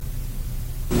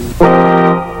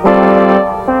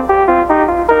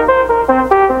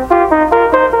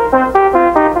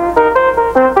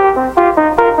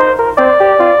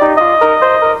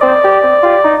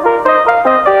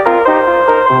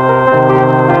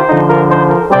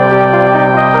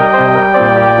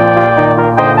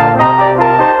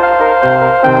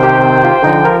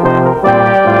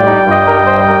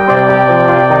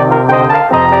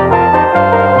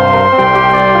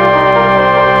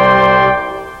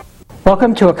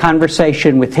Welcome to A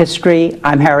Conversation with History.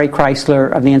 I'm Harry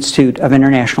Kreisler of the Institute of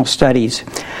International Studies.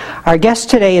 Our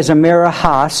guest today is Amira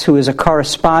Hass, who is a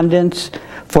correspondent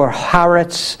for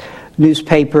Haaretz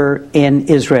newspaper in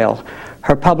Israel.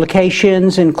 Her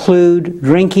publications include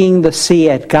Drinking the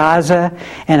Sea at Gaza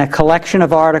and a collection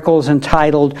of articles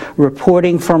entitled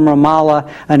Reporting from Ramallah,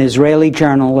 an Israeli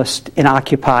Journalist in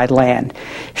Occupied Land.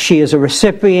 She is a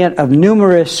recipient of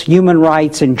numerous human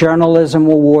rights and journalism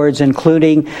awards,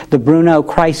 including the Bruno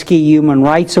Kreisky Human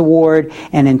Rights Award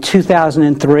and in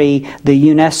 2003, the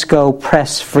UNESCO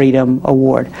Press Freedom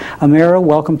Award. Amira,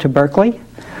 welcome to Berkeley.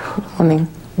 Good morning.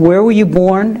 Where were you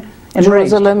born?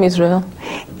 Jerusalem, Israel.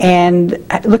 And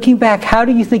looking back, how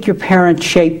do you think your parents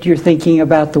shaped your thinking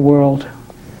about the world?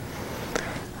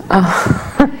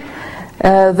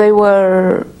 They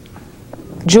were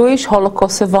Jewish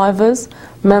Holocaust survivors,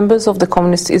 members of the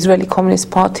Israeli Communist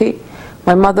Party.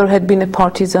 My mother had been a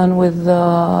partisan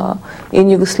in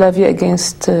Yugoslavia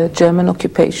against German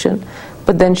occupation,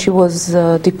 but then she was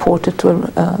deported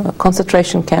to a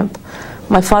concentration camp.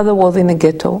 My father was in a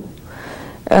ghetto.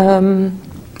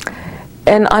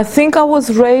 And I think I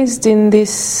was raised in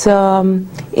this,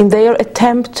 in their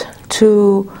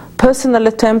personal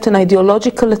attempt, an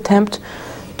ideological attempt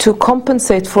to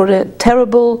compensate for a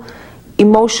terrible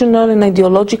emotional and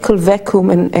ideological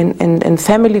vacuum and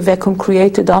family vacuum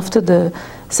created after the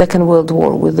Second World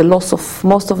War, with the loss of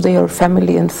most of their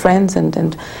family and friends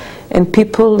and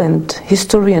people and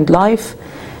history and life,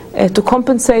 to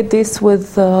compensate this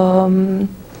with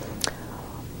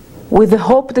the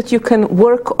hope that you can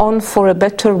work on for a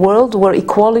better world where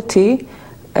equality,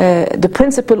 the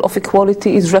principle of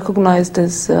equality, is recognized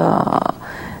as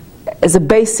a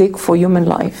basic for human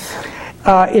life.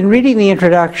 In reading the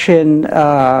introduction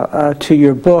to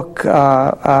your book,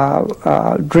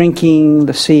 Drinking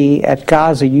the Sea at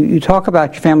Gaza, you talk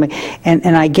about your family,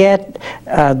 and I get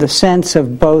the sense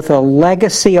of both a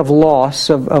legacy of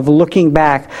loss, of looking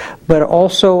back, but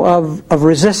also of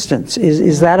resistance.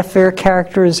 Is that a fair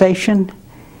characterization?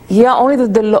 Yeah, only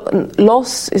that the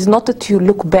loss is not that you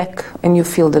look back and you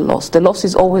feel the loss. The loss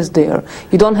is always there.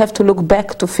 You don't have to look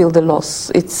back to feel the loss.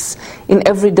 It's in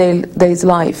everyday's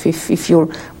life. If your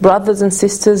brothers and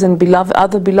sisters and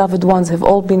other beloved ones have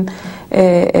all been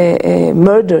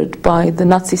murdered by the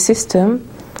Nazi system,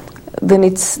 then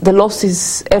the loss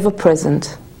is ever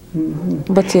present.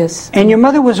 Mm-hmm. But yes. And your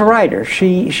mother was a writer.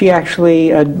 She actually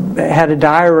had a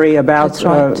diary about. That's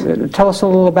right. Tell us a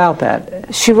little about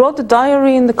that. She wrote a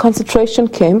diary in the concentration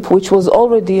camp, which was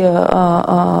already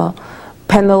a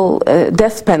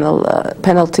death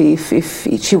penalty if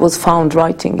she was found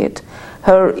writing it.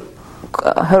 Her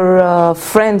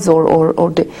friends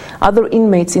or the other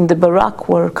inmates in the barrack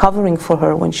were covering for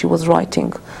her when she was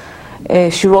writing.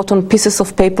 She wrote on pieces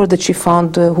of paper that she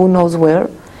found who knows where.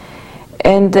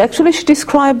 And actually she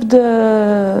described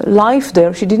life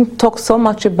there. She didn't talk so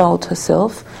much about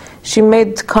herself. She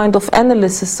made kind of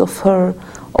analysis of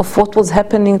what was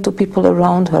happening to people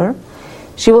around her.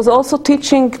 She was also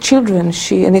teaching children,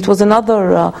 and it was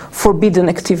another forbidden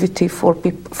activity for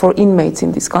inmates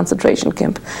in this concentration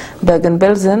camp,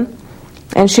 Bergen-Belsen.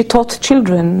 And she taught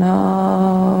children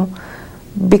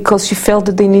because she felt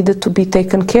that they needed to be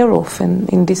taken care of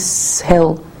in this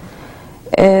hell.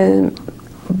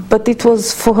 But it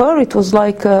was, for her, it was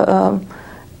like a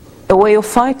way of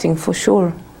fighting, for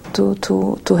sure,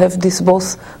 to have these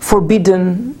both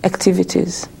forbidden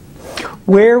activities.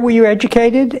 Where were you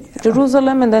educated?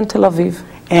 Jerusalem and then Tel Aviv.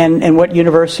 And what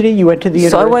university? You went to the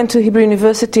university? So I went to Hebrew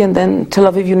University and then Tel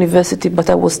Aviv University, but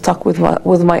I was stuck with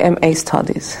my MA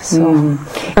studies. So.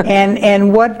 Mm-hmm.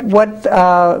 and what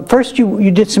first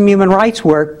you did some human rights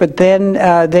work, but then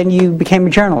you became a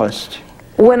journalist.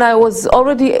 When I was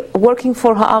already working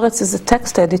for Haaretz as a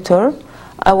text editor,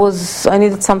 I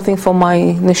needed something for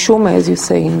my neshama, as you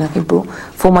say in Hebrew,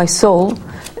 for my soul,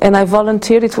 and I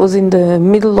volunteered. It was in the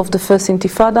middle of the first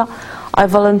Intifada. I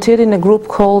volunteered in a group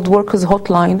called Workers'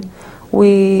 Hotline.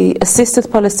 We assisted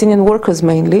Palestinian workers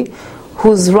mainly,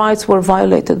 whose rights were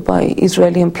violated by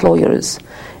Israeli employers,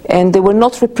 and they were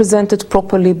not represented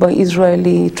properly by the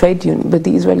Israeli trade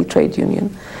union.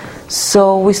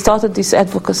 So we started this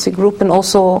advocacy group, and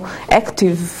also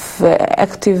active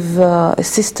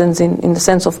assistance in the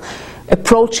sense of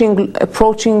approaching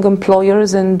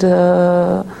employers and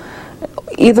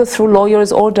either through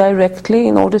lawyers or directly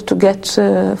in order to get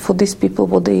for these people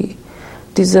what they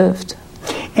deserved.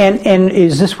 And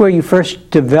is this where you first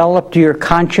developed your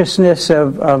consciousness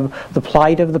of the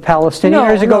plight of the Palestinians?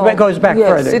 Or it goes back yes,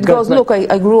 further? It goes back. Look,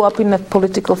 I grew up in a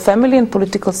political family and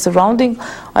political surrounding.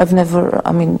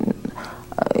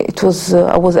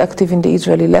 I was active in the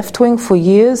Israeli left wing for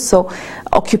years. So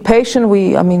occupation,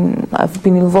 I've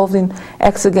been involved in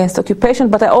acts against occupation,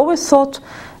 but I always thought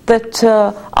that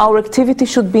our activity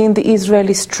should be in the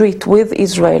Israeli street with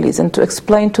Israelis, and to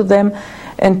explain to them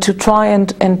and to try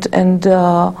and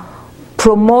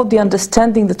promote the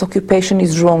understanding that occupation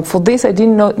is wrong. For this, I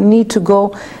didn't need to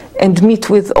go and meet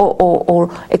with or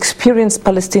experience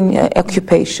Palestinian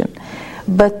occupation.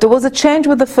 But there was a change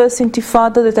with the first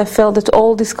Intifada that I felt that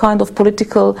all this kind of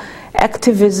political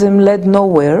activism led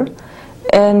nowhere.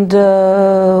 And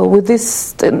with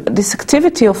this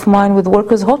activity of mine with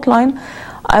Workers' Hotline,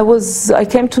 I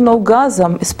came to know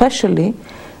Gaza especially,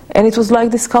 and it was like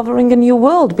discovering a new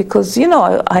world, because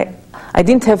I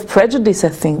didn't have prejudice, I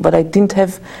think, but I didn't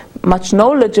have much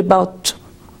knowledge about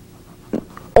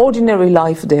ordinary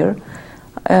life there.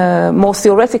 More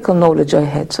theoretical knowledge I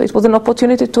had. So it was an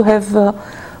opportunity to have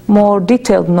more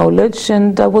detailed knowledge,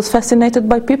 and I was fascinated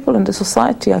by people in the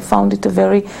society. I found it a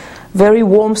very, very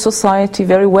warm society,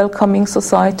 very welcoming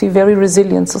society, very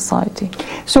resilient society.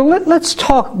 So let's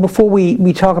talk, before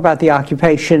we talk about the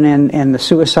occupation and the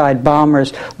suicide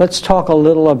bombers, let's talk a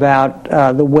little about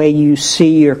the way you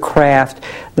see your craft,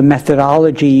 the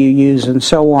methodology you use, and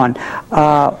so on.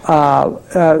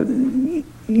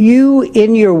 You,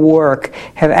 in your work,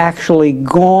 have actually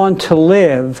gone to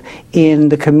live in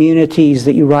the communities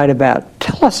that you write about.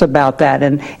 Tell us about that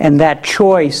and that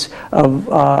choice of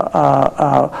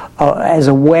as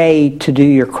a way to do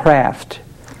your craft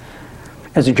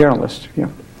as a journalist. Yeah.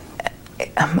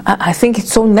 I think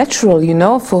it's so natural,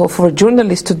 for a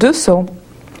journalist to do so.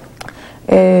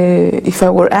 If I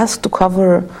were asked to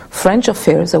cover French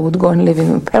affairs, I would go and live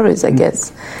in Paris, I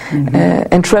guess,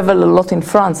 and travel a lot in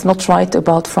France, not write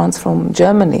about France from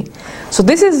Germany. So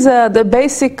this is the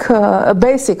basic, I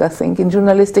think, in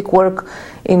journalistic work,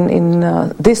 in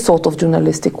this sort of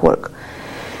journalistic work.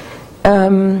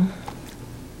 Then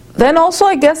also,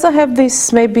 I guess I have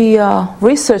this maybe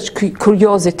research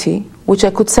curiosity, which I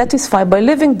could satisfy by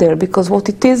living there, because what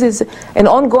it is an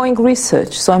ongoing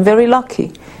research. So I'm very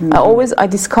lucky. I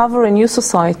discover a new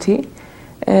society.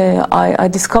 I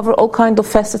discover all kinds of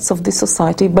facets of this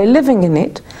society by living in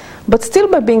it, but still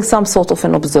by being some sort of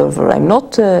an observer. I'm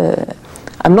not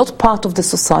part of the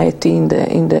society in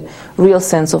the real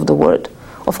sense of the word.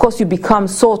 Of course, you become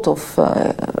sort of,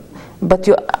 but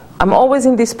I'm always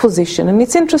in this position, and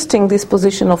it's interesting, this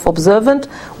position of observant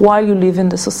while you live in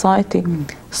the society.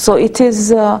 So it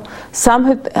is.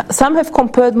 Some have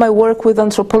compared my work with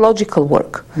anthropological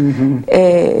work,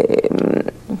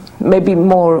 maybe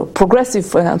more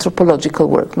progressive anthropological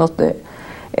work, not the.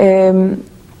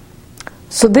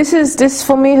 So this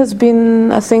for me has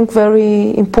been, I think,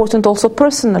 very important also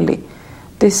personally.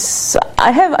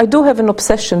 I do have an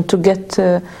obsession to get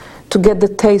the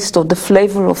taste or the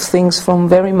flavor of things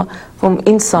from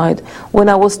inside. When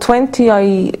I was 20,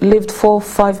 I lived 4 or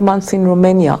 5 months in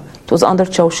Romania. It was under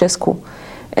Ceausescu,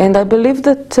 and I believe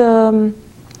that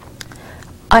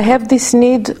I have this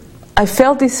need. I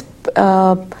felt this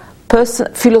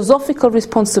philosophical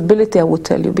responsibility, I would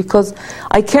tell you, because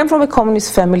I came from a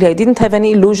communist family. I didn't have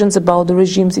any illusions about the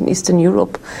regimes in Eastern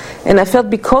Europe, and I felt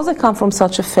because I come from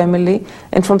such a family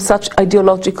and from such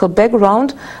ideological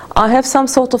background, I have some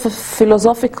sort of a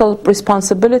philosophical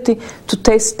responsibility to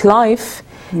taste life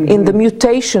in the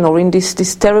mutation, or in this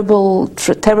terrible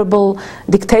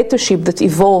dictatorship that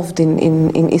evolved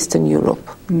in Eastern Europe.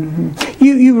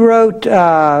 You wrote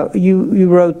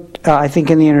I think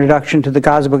in the introduction to the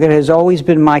Gaza book, it has always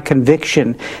been my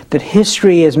conviction that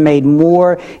history is made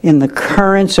more in the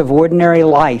currents of ordinary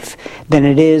life than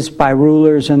it is by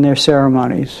rulers and their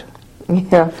ceremonies.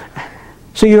 Yeah.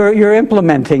 So you're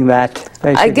implementing that,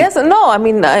 basically. I guess, no,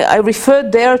 I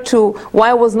referred there to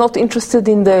why I was not interested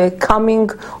in the coming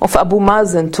of Abu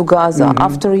Mazen to Gaza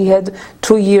after he had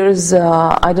 2 years,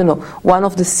 one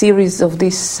of the series of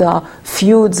these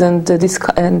feuds and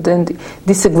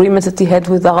disagreements that he had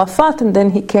with Arafat, and then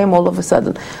he came all of a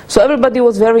sudden. So everybody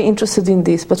was very interested in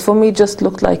this, but for me it just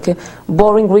looked like a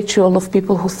boring ritual of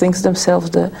people who think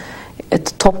themselves at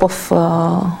the top of,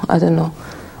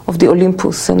 of the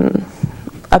Olympus, and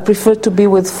I prefer to be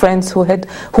with friends who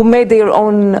made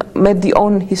the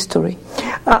own history.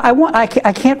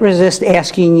 I can't resist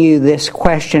asking you this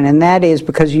question, and that is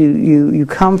because you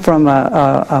come from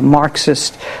a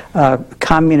Marxist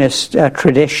communist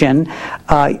tradition.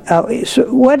 So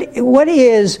what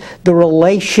is the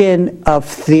relation of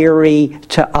theory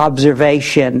to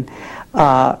observation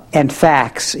and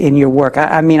facts in your work?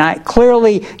 I mean,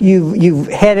 clearly you've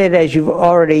headed, as you've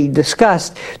already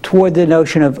discussed, toward the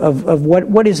notion of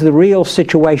what is the real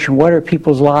situation, what are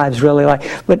people's lives really like.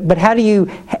 But how do you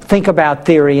think about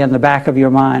theory in the back of your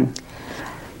mind?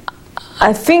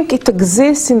 I think it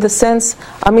exists in the sense,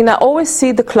 I mean, I always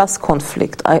see the class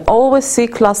conflict. I always see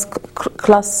class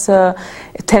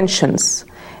tensions.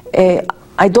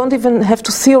 I don't even have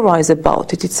to theorize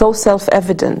about it. It's so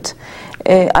self-evident.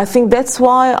 I think that's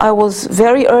why I was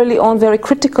very early on very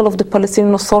critical of the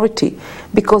Palestinian Authority,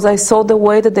 because I saw the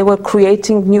way that they were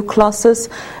creating new classes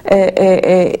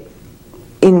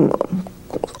in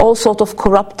all sorts of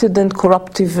corrupted and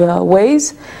corruptive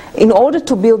ways in order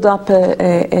to build up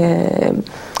a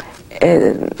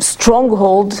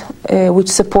stronghold which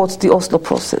supports the Oslo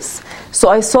process. So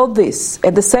I saw this.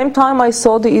 At the same time, I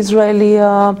saw the Israeli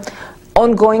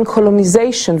ongoing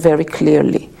colonization very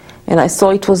clearly. And I saw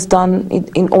it was done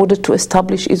in order to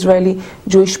establish Israeli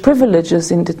Jewish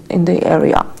privileges in the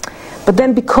area. But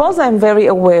then, because I'm very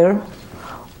aware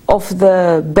of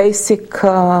the basic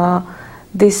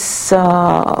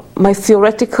my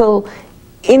theoretical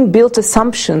inbuilt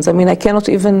assumptions. I mean, I cannot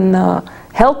even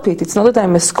help it. It's not that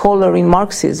I'm a scholar in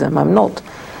Marxism. I'm not.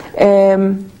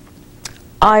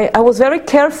 I was very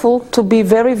careful to be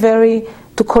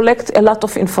to collect a lot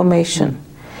of information.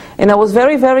 And I was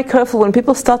very, very careful when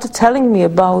people started telling me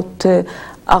about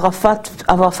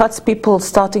Arafat's people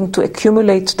starting to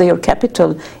accumulate their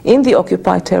capital in the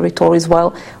occupied territories,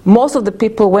 while most of the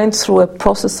people went through a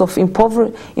process of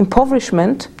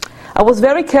impoverishment. I was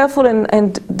very careful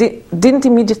and didn't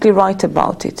immediately write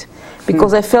about it,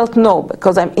 because I felt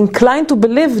because I'm inclined to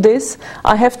believe this,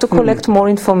 I have to collect more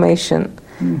information.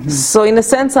 Mm-hmm. So in a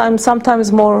sense, I'm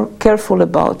sometimes more careful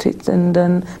about it, and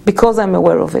then because I'm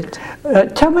aware of it.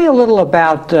 Tell me a little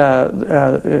about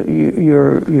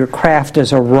your craft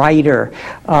as a writer.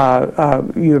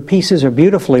 Your pieces are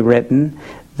beautifully written.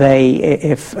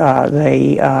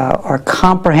 They are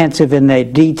comprehensive in their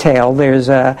detail. There's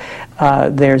an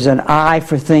eye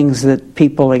for things that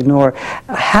people ignore.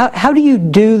 How do you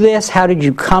do this? How did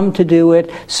you come to do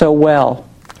it so well?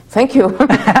 Thank you.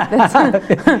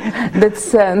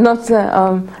 That's not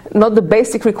the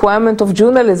basic requirement of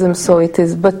journalism, so it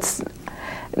is. But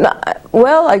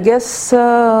well, I guess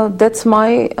that's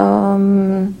my.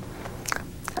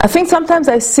 I think sometimes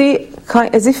I see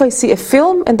as if I see a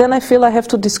film, and then I feel I have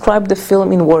to describe the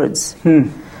film in words.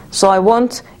 So I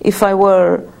want, if I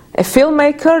were a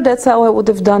filmmaker, that's how I would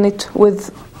have done it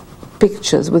with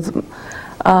pictures.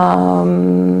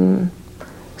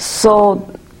 So.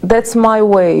 That's my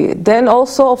way. Then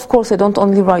also, of course, I don't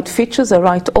only write features, I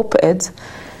write op-eds.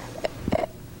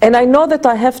 And I know that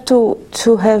I have to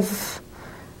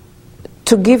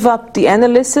give up the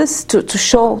analysis, to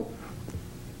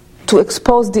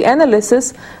expose the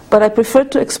analysis, but I prefer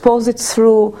to expose it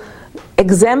through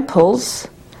examples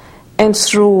and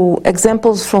through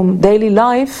examples from daily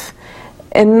life,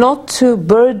 and not to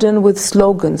burden with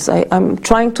slogans. I'm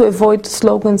trying to avoid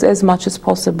slogans as much as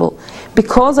possible,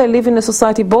 because I live in a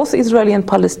society, both Israeli and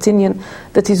Palestinian,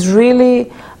 that is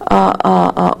really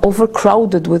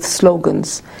overcrowded with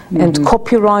slogans and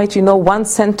copyright, one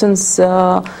sentence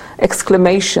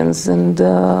exclamations, and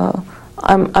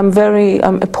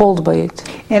I'm appalled by it.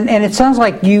 And it sounds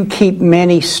like you keep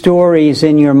many stories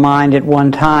in your mind at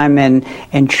one time and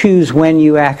choose when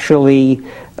you actually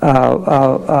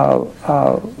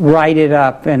write it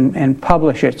up and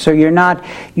publish it. So you're not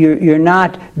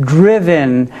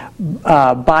driven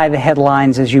by the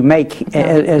headlines as you make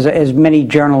as many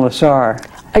journalists are.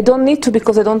 I don't need to,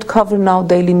 because I don't cover now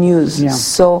daily news. Yeah.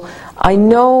 So I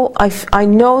know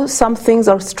some things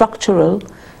are structural,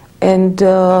 and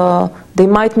they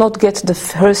might not get the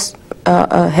first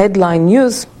headline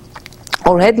news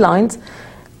or headlines,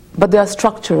 but they are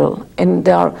structural, and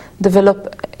they are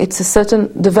it's a certain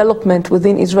development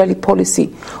within Israeli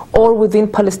policy or within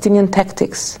Palestinian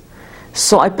tactics.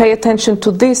 So I pay attention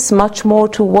to this much more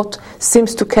to what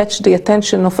seems to catch the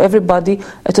attention of everybody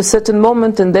at a certain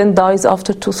moment and then dies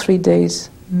after 2-3 days.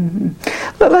 Mm-hmm.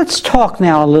 But let's talk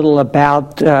now a little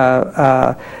about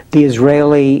the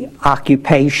Israeli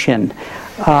occupation.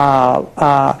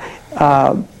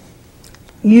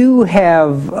 You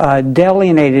have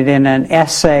delineated in an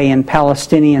essay in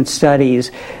Palestinian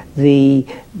Studies the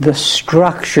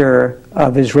structure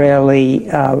of Israeli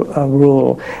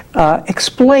rule.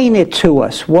 Explain it to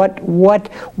us. What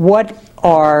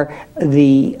are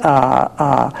the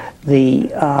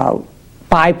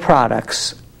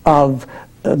byproducts of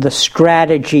the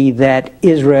strategy that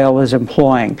Israel is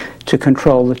employing to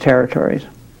control the territories?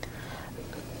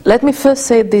 Let me first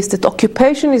say this, that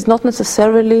occupation is not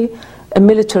necessarily a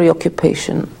military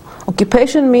occupation.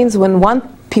 Occupation means when one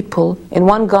people in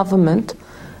one government,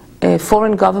 a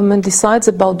foreign government, decides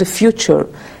about the future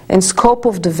and scope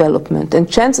of development and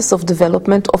chances of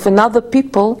development of another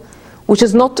people which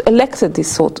has not elected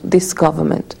this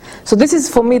government. So this is,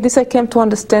 for me, this I came to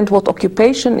understand what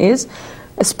occupation is,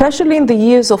 especially in the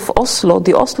years of Oslo,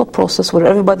 the Oslo process,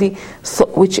 where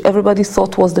which everybody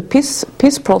thought was the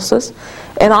peace process,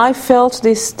 and I felt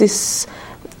this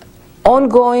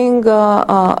ongoing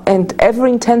and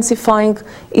ever-intensifying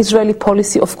Israeli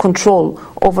policy of control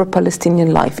over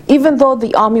Palestinian life. Even though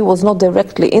the army was not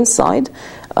directly inside,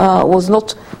 was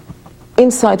not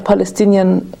inside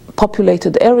Palestinian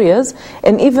populated areas,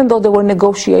 and even though there were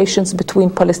negotiations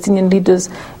between Palestinian leaders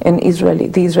and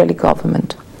the Israeli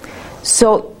government.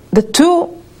 So the two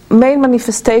main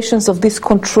manifestations of this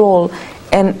control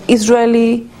and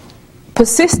Israeli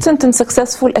persistent and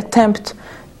successful attempt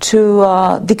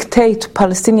to dictate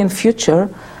Palestinian future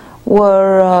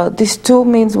were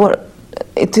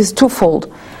it is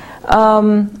twofold.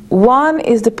 One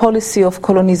is the policy of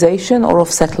colonization or of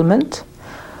settlement,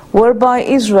 whereby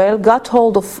Israel got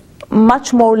hold of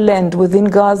much more land within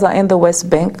Gaza and the West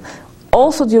Bank,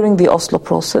 also during the Oslo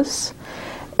process,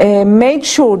 made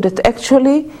sure that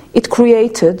actually it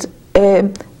created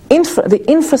the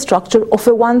infrastructure of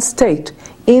a one state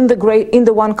in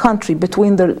the one country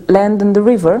between the land and the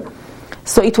river.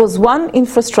 So it was one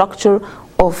infrastructure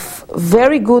of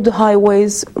very good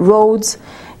highways, roads,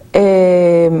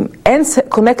 and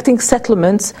connecting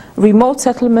settlements, remote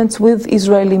settlements with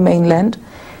Israeli mainland,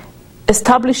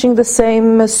 establishing the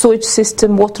same sewage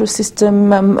system, water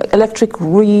system, electric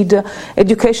grid,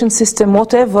 education system,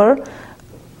 whatever,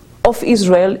 of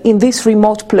Israel in these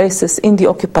remote places in the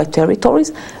occupied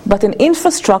territories, but an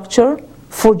infrastructure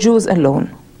for Jews alone.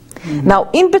 Mm-hmm. Now,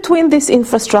 in between this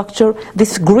infrastructure,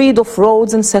 this grid of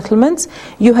roads and settlements,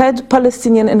 you had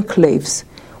Palestinian enclaves,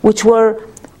 which were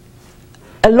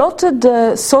allotted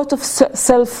sort of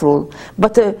self-rule,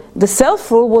 but the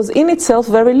self-rule was in itself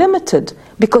very limited,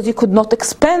 because you could not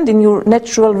expand in your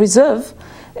natural reserve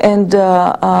and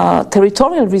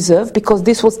territorial reserve, because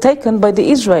this was taken by the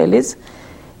Israelis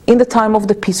in the time of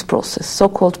the peace process,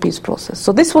 so-called peace process.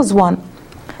 So this was one.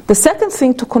 The second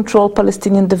thing to control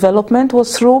Palestinian development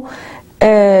was through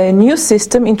a new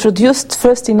system introduced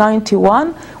first in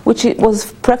 1991, which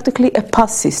was practically a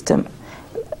pass system,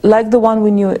 like the one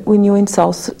we knew in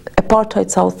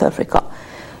apartheid South Africa,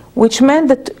 which meant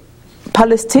that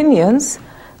Palestinians,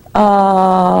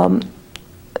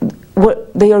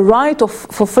 their right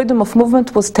for freedom of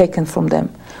movement was taken from them,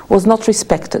 was not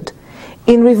respected.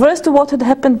 In reverse to what had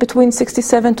happened between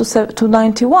 1967 to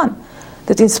 1991,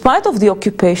 that in spite of the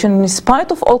occupation, in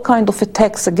spite of all kinds of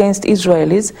attacks against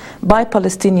Israelis by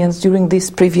Palestinians during these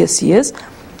previous years,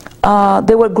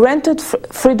 they were granted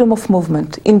freedom of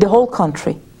movement in the whole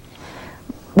country,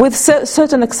 with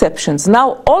certain exceptions.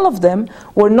 Now, all of them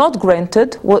were not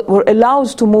granted, were allowed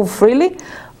to move freely,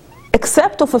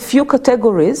 except of a few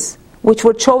categories, which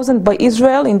were chosen by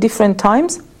Israel in different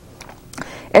times,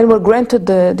 and were granted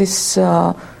this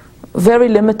very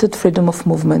limited freedom of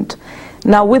movement.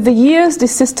 Now, with the years,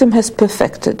 this system has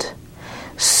perfected.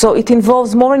 So it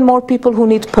involves more and more people who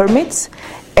need permits,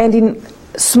 and in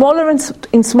smaller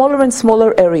and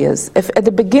smaller areas. If at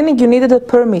the beginning you needed a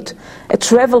permit, a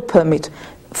travel permit,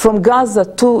 from Gaza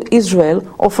to Israel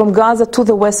or from Gaza to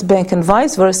the West Bank and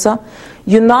vice versa,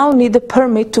 you now need a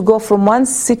permit to go from one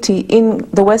city in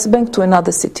the West Bank to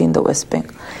another city in the West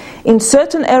Bank. In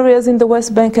certain areas in the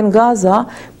West Bank and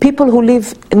Gaza, people who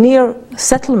live near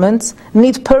settlements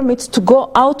need permits to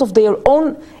go out of their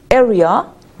own area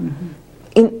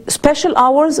in special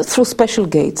hours through special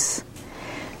gates.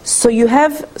 So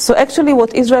actually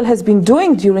what Israel has been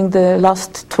doing during the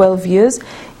last 12 years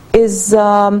is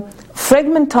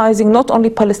fragmentizing not only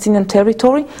Palestinian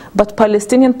territory, but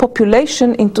Palestinian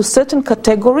population into certain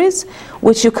categories,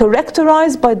 which you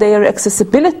characterize by their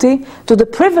accessibility to the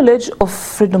privilege of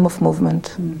freedom of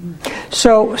movement. Mm-hmm.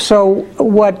 So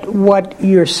what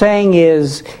you're saying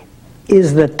is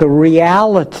that the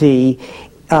reality,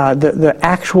 the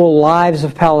actual lives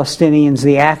of Palestinians,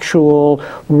 the actual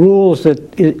rules that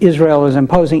Israel is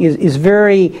imposing is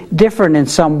very different in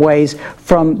some ways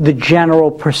from the general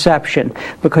perception,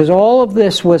 because all of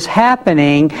this was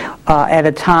happening at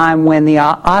a time when the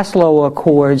Oslo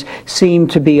Accords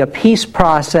seemed to be a peace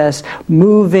process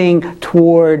moving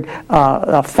toward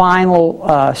a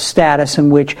final status in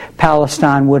which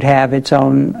Palestine would have its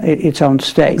own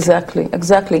state.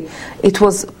 Exactly. It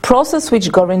was a process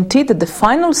which guaranteed that the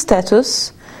final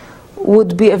status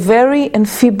would be a very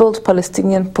enfeebled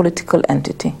Palestinian political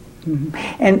entity.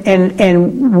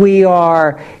 And we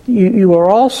are, you are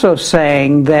also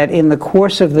saying that in the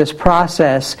course of this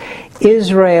process,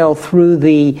 Israel, through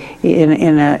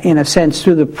in a sense,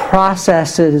 through the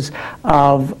processes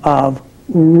of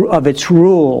its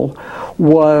rule,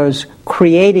 was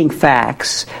creating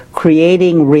facts,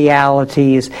 creating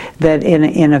realities that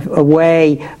in a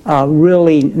way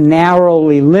really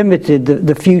narrowly limited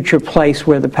the future place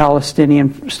where the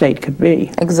Palestinian state could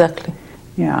be. Exactly.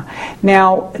 Yeah.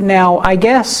 Now, I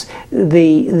guess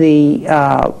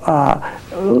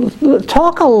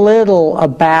talk a little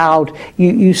about,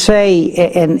 you say,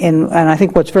 and I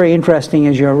think what's very interesting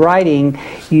is your writing,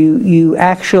 you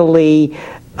actually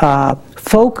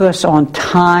focus on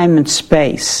time and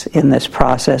space in this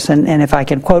process. And if I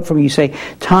can quote from you, say,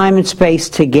 time and space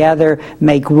together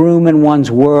make room in one's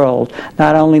world,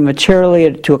 not only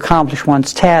materially to accomplish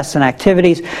one's tasks and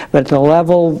activities, but at the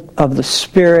level of the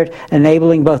spirit,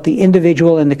 enabling both the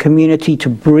individual and the community to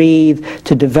breathe,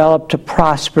 to develop, to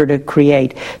prosper, to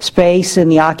create. Space in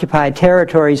the occupied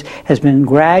territories has been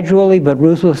gradually but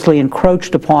ruthlessly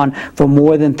encroached upon for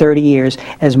more than 30 years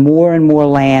as more and more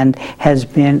land has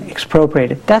been expropriated.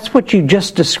 That's what you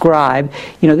just described.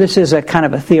 This is a kind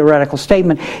of a theoretical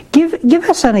statement. Give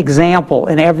us an example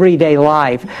in everyday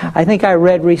life. I think I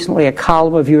read recently a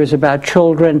column of yours about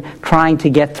children trying to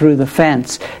get through the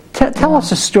fence. Tell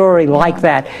us a story like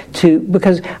that,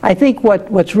 because I think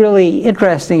what's really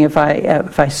interesting, if I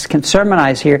can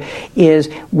sermonize here, is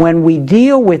when we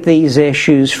deal with these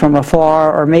issues from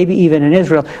afar, or maybe even in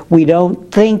Israel, we don't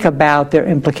think about their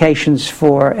implications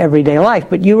for everyday life.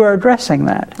 But you are addressing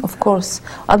that. Of course,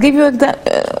 I'll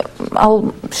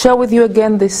share with you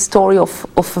again this story of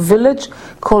a village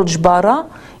called Jbara.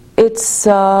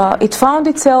 It found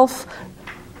itself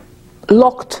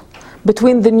locked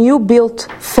between the new built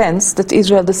fence that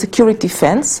Israel, the security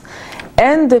fence,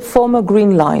 and the former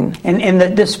Green Line. And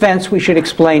this fence, we should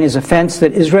explain, is a fence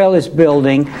that Israel is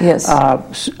building, yes,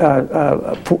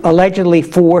 allegedly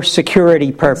for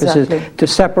security purposes, exactly, to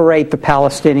separate the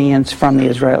Palestinians from the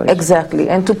Israelis. Exactly,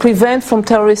 and to prevent from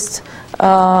terrorists,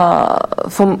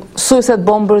 from suicide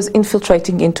bombers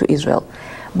infiltrating into Israel.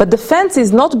 But the fence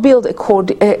is not built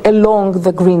along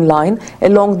the Green Line,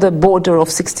 along the border of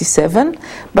 67,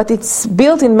 but it's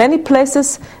built in many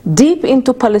places deep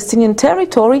into Palestinian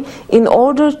territory in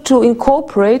order to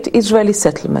incorporate Israeli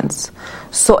settlements.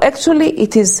 So actually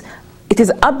it is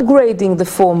upgrading the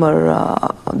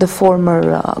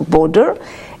former border,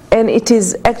 and it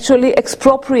is actually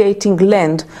expropriating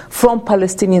land from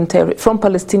Palestinian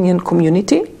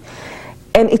community,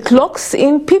 and it locks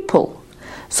in people.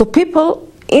 So people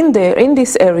in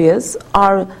these areas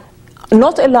are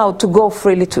not allowed to go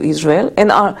freely to Israel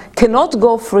and cannot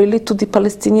go freely to the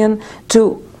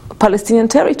Palestinian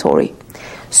territory.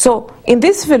 So in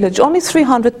this village, only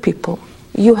 300 people.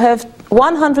 You have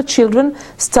 100 children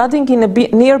studying in a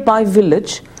nearby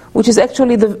village, which is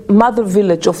actually the mother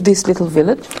village of this little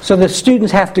village. So the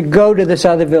students have to go to this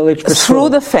other village through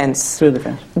the fence. Through the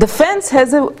fence. The fence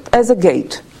has a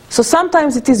gate. So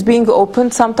sometimes it is being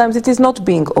opened, sometimes it is not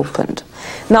being opened.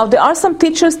 Now there are some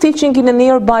teachers teaching in a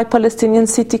nearby Palestinian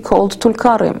city called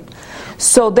Tulkarem.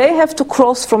 So they have to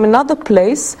cross from another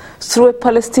place through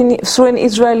an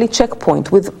Israeli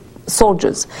checkpoint with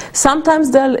soldiers.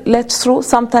 Sometimes they're let through,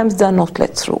 sometimes they're not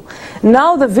let through.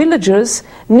 Now the villagers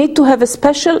need to have a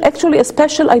special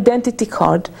identity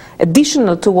card,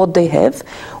 additional to what they have,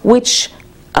 which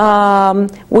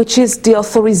is the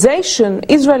authorization,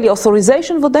 Israeli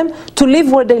authorization for them to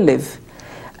live where they live.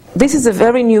 This is a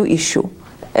very new issue.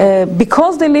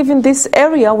 Because they live in this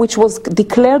area, which was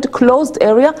declared closed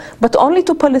area, but only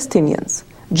to Palestinians.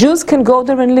 Jews can go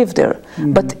there and live there,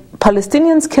 but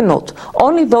Palestinians cannot.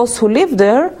 Only those who live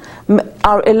there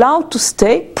are allowed to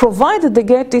stay, provided they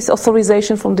get this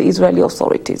authorization from the Israeli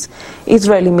authorities,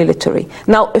 Israeli military.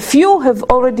 Now, a few have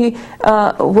already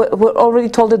were already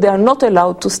told that they are not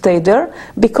allowed to stay there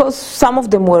because some of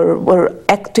them were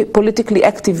politically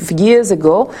active years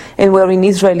ago and were in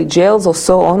Israeli jails or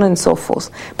so on and so forth.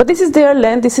 But this is their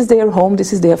land, this is their home,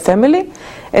 this is their family,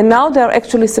 and now they are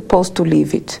actually supposed to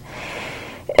leave it.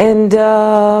 And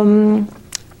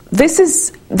this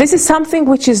is something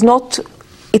which is not.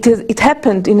 It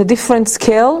happened in a different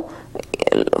scale,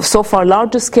 so far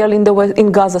larger scale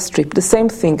in Gaza Strip. The same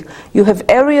thing. You have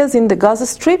areas in the Gaza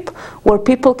Strip where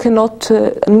people cannot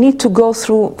need to go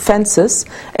through fences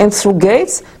and through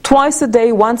gates twice a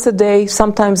day, once a day.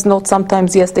 Sometimes not,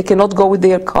 sometimes yes. They cannot go with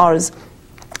their cars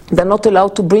They're not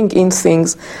allowed to bring in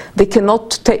things. They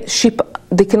cannot ship.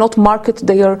 They cannot market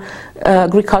their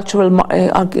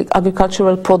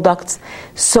agricultural products.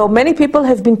 So many people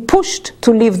have been pushed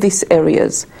to leave these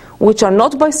areas, which are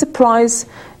not by surprise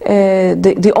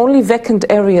the only vacant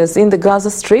areas in the Gaza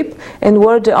Strip, and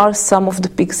where there are some of the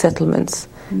big settlements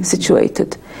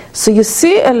situated. So you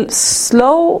see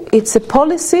it's a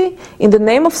policy in the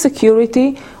name of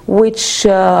security which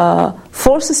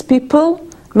forces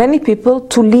many people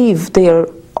to leave their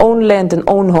own land and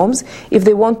own homes if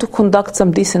they want to conduct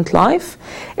some decent life.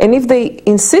 And if they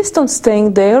insist on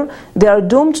staying there, they are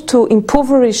doomed to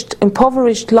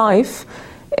impoverished life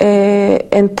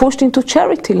and pushed into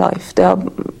charity life. They are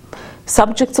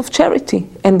subjects of charity,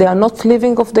 and they are not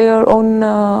living of their own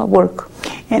work.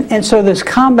 And so this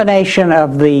combination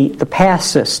of the pass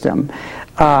system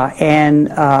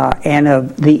and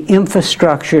of the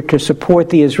infrastructure to support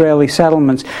the Israeli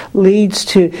settlements leads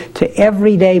to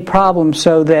everyday problems,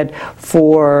 so that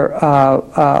for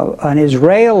an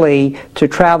Israeli to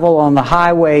travel on the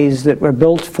highways that were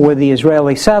built for the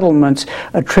Israeli settlements,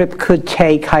 a trip could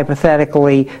take,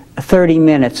 hypothetically, 30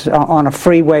 minutes on a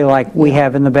freeway like we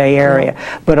have in the Bay Area.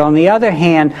 But on the other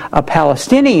hand, a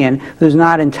Palestinian who's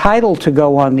not entitled to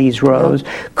go on these roads,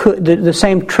 the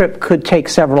same trip could take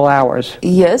several hours.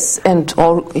 Yes,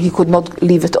 or he could not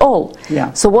leave at all.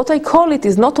 Yeah. So what I call it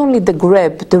is not only the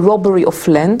robbery of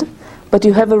land, but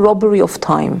you have a robbery of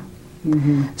time.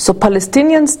 Mm-hmm. So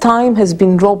Palestinians' time has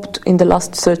been robbed in the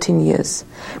last 13 years,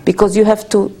 because you have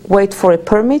to wait for a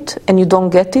permit and you don't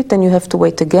get it, then you have to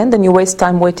wait again, then you waste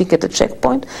time waiting at a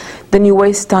checkpoint, then you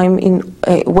waste time in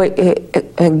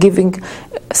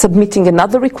submitting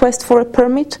another request for a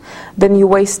permit, then you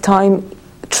waste time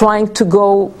trying to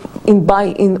go in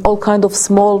all kind of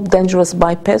small dangerous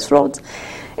bypass roads.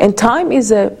 And time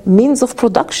is a means of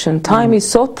production. Time is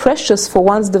so precious for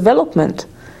one's development.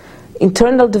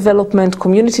 Internal development,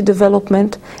 community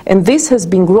development, and this has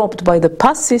been robbed by the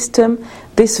pass system.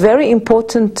 This very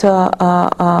important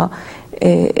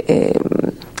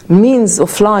means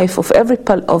of life of every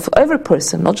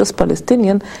person, not just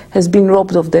Palestinian, has been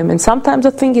robbed of them. And sometimes I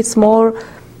think it's more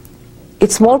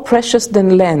precious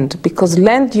than land, because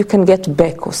land you can get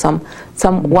back, or some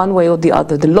one way or the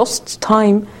other. The lost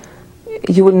time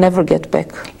you will never get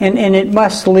back. And it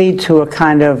must lead to a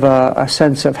kind of a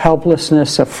sense of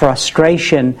helplessness, of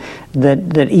frustration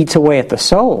that eats away at the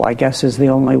soul, I guess, is the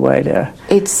only way to...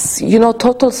 It's,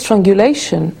 total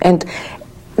strangulation. And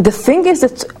the thing is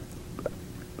that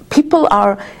people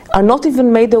are not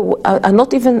even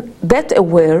that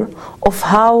aware of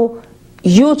how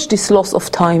huge this loss of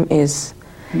time is.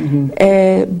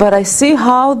 Mm-hmm. But I see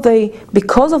how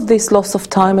because of this loss of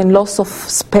time and loss of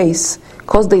space,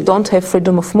 because they don't have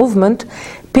freedom of movement,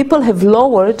 people have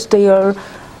lowered their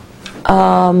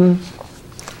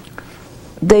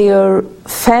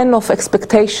fan of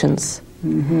expectations.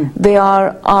 Mm-hmm. They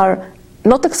are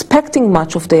not expecting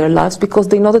much of their lives, because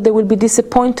they know that they will be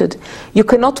disappointed. You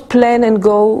cannot plan and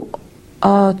go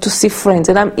to see friends.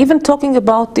 And I'm even talking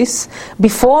about this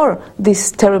before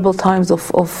these terrible times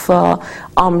of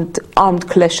armed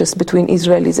clashes between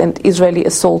Israelis and Israeli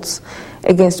assaults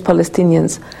against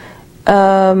Palestinians.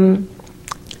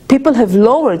 People have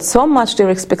lowered so much their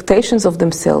expectations of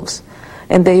themselves,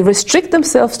 and they restrict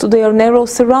themselves to their narrow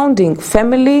surrounding: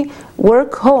 family,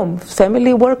 work, home,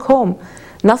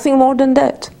 nothing more than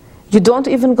that. You don't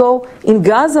even go in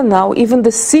Gaza now. Even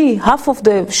the sea, half of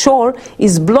the shore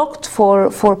is blocked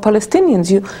for Palestinians.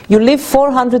 You live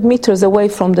 400 meters away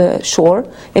from the shore,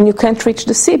 and you can't reach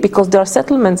the sea because there are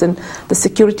settlements, and the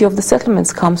security of the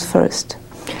settlements comes first.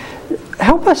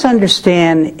 Help us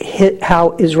understand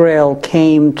how Israel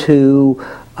came to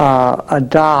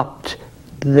adopt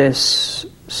this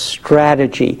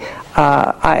strategy.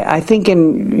 I think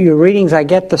in your readings I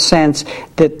get the sense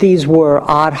that these were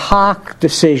ad hoc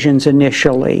decisions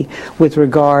initially with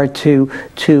regard to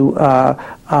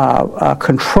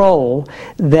control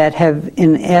that have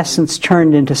in essence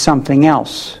turned into something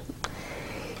else.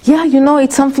 Yeah,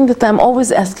 it's something that I'm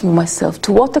always asking myself,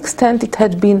 to what extent it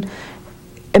had been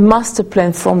a master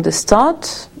plan from the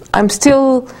start. I'm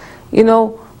still,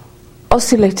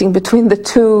 oscillating between the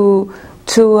two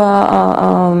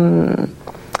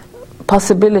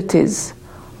possibilities,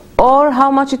 or how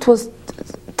much it was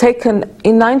taken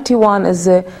in 91 as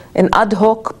an ad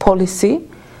hoc policy,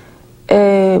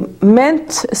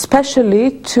 meant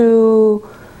especially to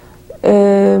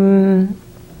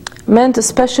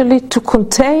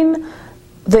contain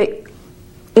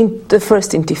the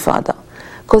first Intifada.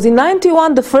 Because in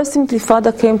 91 the first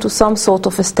Intifada came to some sort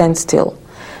of a standstill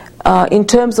in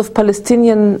terms of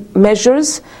Palestinian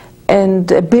measures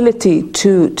and ability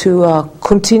to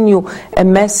continue a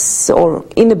mass, or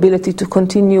inability to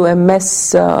continue a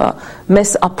mass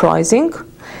uprising.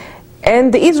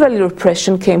 And the Israeli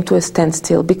repression came to a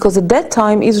standstill, because at that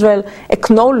time Israel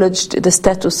acknowledged the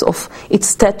status of its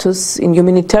status in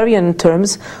humanitarian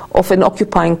terms of an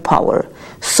occupying power.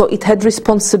 So it had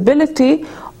responsibility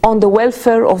on the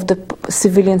welfare of the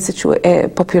civilian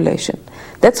population.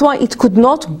 That's why it could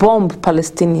not bomb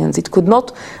Palestinians. It could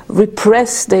not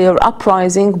repress their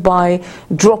uprising by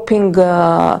dropping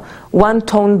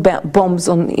one-ton bombs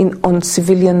on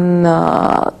civilian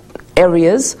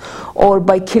areas, or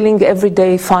by killing every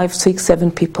day 5, 6,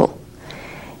 7 people.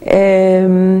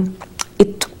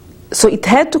 So it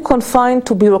had to confine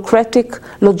to bureaucratic,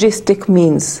 logistic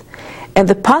means. And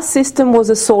the pass system was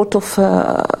a sort of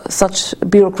such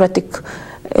bureaucratic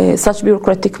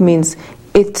means.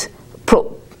 It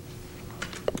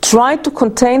tried to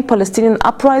contain Palestinian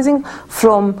uprising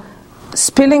from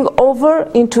spilling over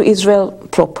into Israel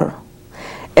proper.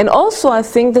 And also I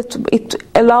think that it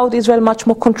allowed Israel much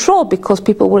more control, because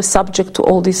people were subject to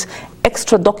all these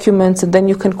extra documents, and then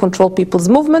you can control people's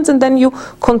movements, and then you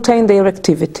contain their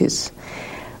activities.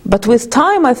 But with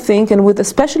time, I think, and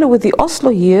especially with the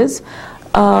Oslo years,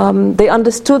 they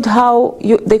understood how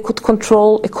they could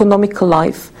control economical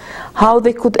life, how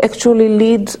they could actually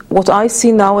lead what I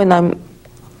see now, and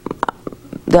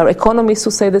there are economists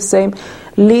who say the same,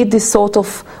 lead this sort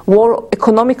of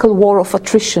economical war of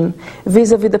attrition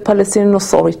vis-a-vis the Palestinian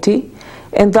Authority,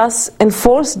 and thus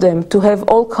enforce them to have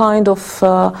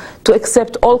to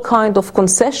accept all kind of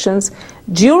concessions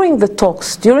during the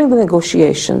talks, during the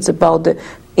negotiations about the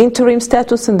interim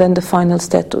status and then the final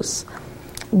status.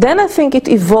 Then I think it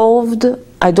evolved,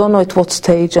 I don't know at what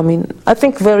stage, I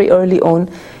think very early on,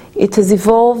 it has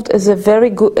evolved as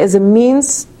a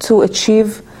means to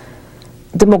achieve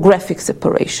demographic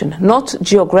separation, not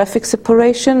geographic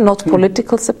separation, not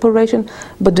political separation,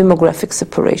 but demographic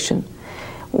separation,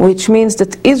 which means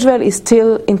that Israel is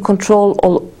still in control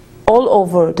all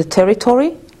over the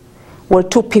territory where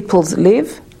two peoples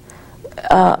live,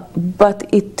 but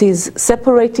it is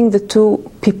separating the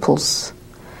two peoples.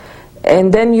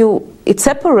 And then it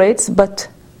separates, but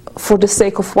for the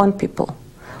sake of one people,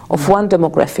 of one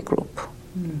demographic group.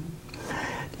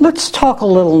 Let's talk a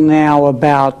little now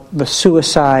about the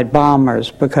suicide bombers,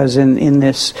 because in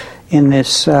this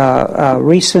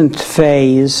recent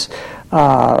phase,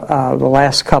 the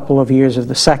last couple of years of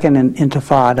the second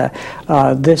Intifada,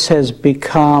 this has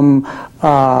become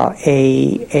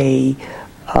a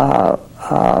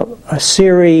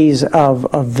series of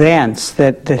events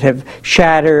that have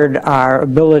shattered our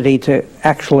ability to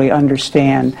actually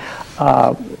understand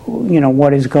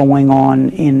what is going on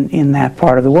in that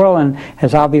part of the world, and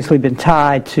has obviously been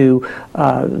tied to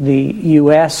the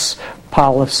U.S.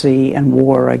 policy and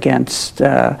war against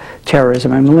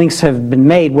terrorism. And links have been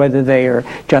made, whether they are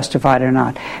justified or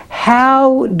not.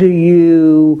 How do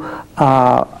you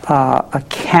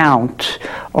account,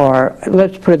 or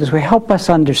let's put it this way, help us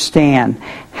understand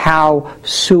how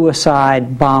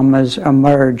suicide bombers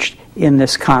emerged in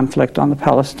this conflict on the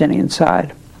Palestinian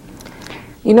side?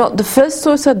 The first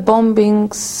suicide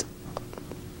bombings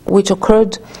which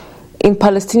occurred in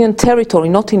Palestinian territory,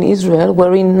 not in Israel,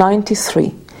 were in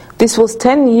 1993. This was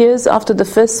 10 years after the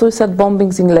first suicide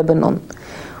bombings in Lebanon,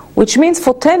 which means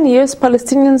for 10 years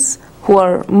Palestinians, who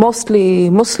are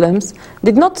mostly Muslims,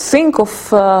 did not think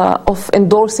of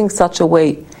endorsing such a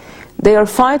way. Their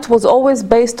fight was always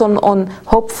based on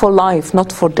hope for life,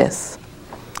 not for death.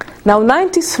 Now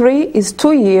 93 is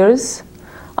 2 years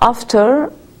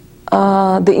after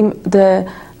the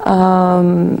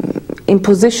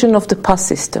imposition of the pass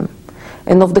system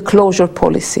and of the closure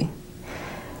policy.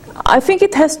 I think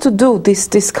it has to do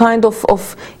this kind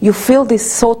of you feel this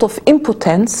sort of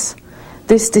impotence,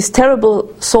 this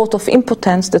terrible sort of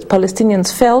impotence that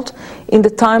Palestinians felt in the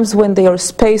times when their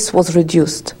space was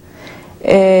reduced.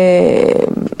 And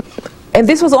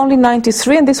this was only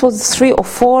 93, and this was 3 or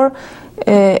 4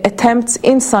 attempts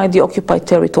inside the occupied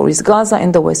territories, Gaza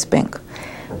and the West Bank.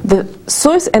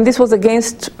 And this was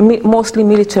against mostly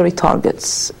military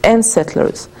targets and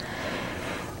settlers,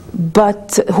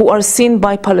 but who are seen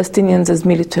by Palestinians as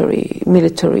military,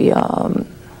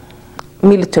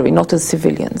 not as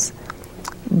civilians.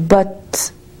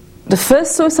 But the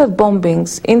first suicide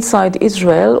bombings inside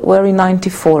Israel were in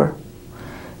 94,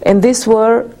 and these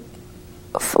were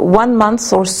 1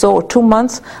 month or so, or 2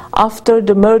 months after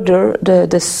the murder,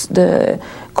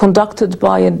 conducted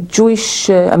by a Jewish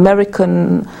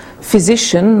American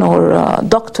physician or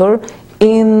doctor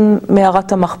in Me'arat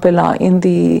HaMachpelah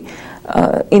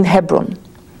in Hebron.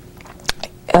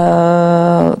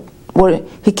 where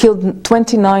he killed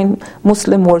 29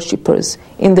 Muslim worshippers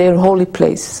in their holy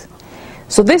place.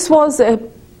 So this was a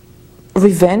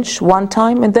revenge one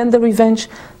time, and then the revenge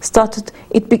started.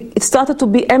 It started to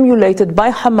be emulated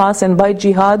by Hamas and by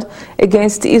Jihad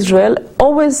against Israel,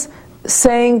 always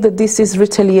saying that this is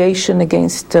retaliation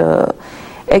against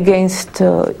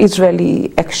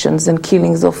Israeli actions and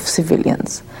killings of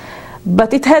civilians.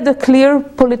 But it had a clear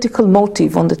political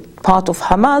motive on the part of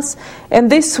Hamas,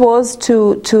 and this was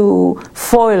to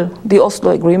foil the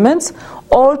Oslo agreements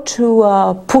or to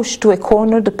push to a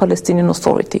corner the Palestinian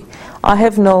Authority. I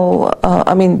have no,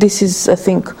 this is, I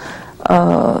think,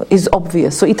 is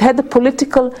obvious. So it had a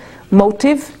political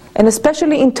motive, and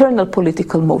especially internal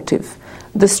political motive,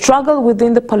 the struggle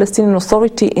within the Palestinian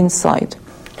Authority inside.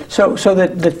 So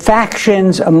that the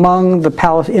factions among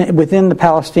within the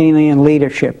Palestinian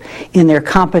leadership, in their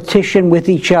competition with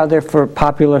each other for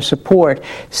popular support,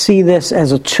 see this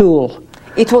as a tool.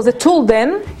 It was a tool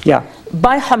then. Yeah.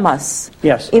 By Hamas.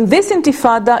 Yes. In this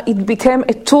intifada, it became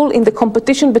a tool in the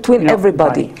competition between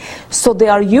everybody. Right. So they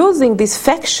are using, these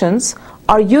factions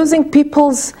are using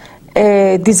people's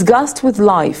disgust with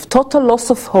life, total loss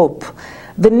of hope,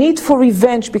 the need for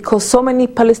revenge because so many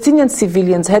Palestinian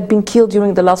civilians had been killed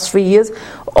during the last 3 years,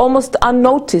 almost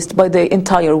unnoticed by the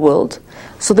entire world.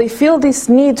 So they feel this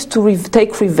need to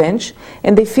take revenge,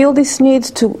 and they feel this need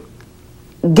to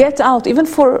get out, even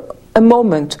for a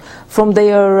moment, from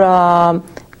their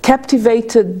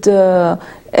captivated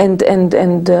and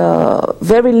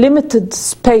very limited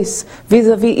space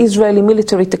vis-à-vis Israeli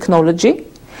military technology,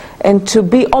 and to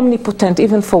be omnipotent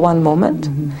even for one moment.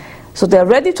 Mm-hmm. So they are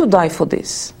ready to die for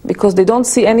this, because they don't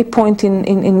see any point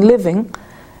in living.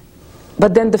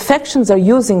 But then the factions are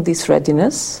using this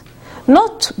readiness,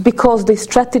 not because they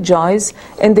strategize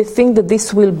and they think that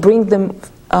this will bring them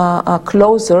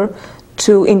closer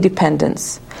to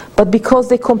independence, but because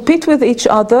they compete with each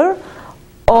other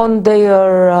on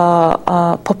their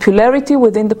popularity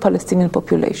within the Palestinian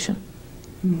population.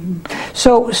 Mm-hmm.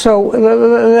 So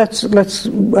let's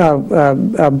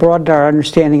broaden our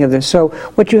understanding of this. So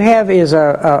what you have is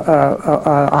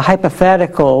a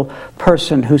hypothetical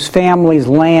person whose family's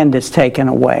land is taken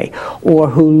away, or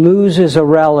who loses a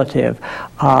relative,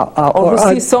 or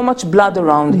who sees so much blood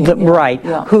around him. Right.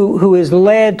 Yeah. Who is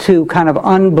led to kind of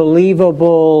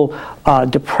unbelievable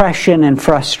depression and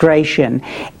frustration,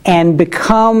 and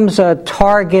becomes a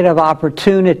target of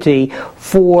opportunity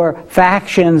for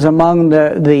factions among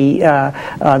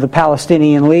the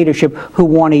Palestinian leadership who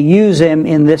want to use him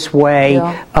in this way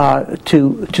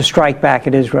to strike back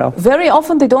at Israel. Very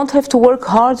often they don't have to work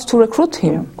hard to recruit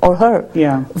him or her.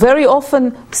 Yeah. Very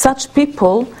often such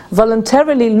people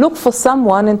voluntarily look for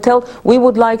someone and tell, we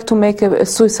would like to make a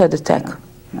suicide attack.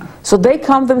 Yeah. So they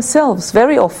come themselves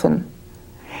very often.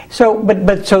 So,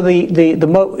 it's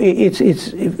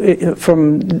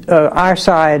from our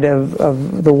side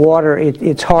of the water.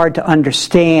 It's hard to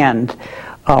understand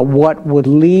what would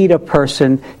lead a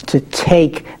person to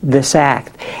take this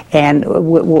act, and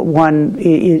one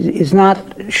is not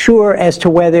sure as to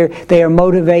whether they are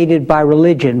motivated by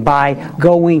religion, by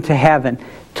going to heaven.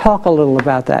 Talk a little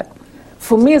about that.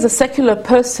 For me, as a secular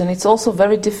person, it's also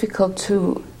very difficult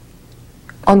to,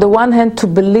 on the one hand, to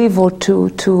believe or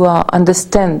to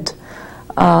understand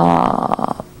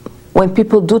when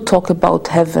people do talk about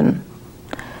heaven.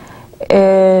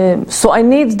 So I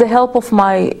need the help of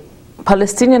my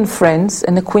Palestinian friends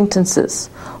and acquaintances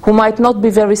who might not be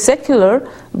very secular,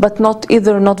 but not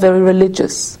very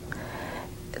religious.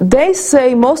 They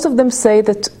say, most of them say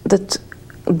that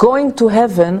going to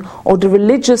heaven, or the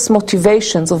religious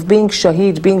motivations of being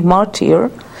shaheed, being martyr,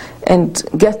 and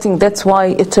getting, that's why,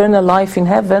 eternal life in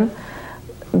heaven,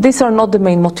 these are not the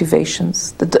main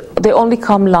motivations. They only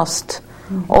come last,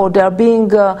 or they are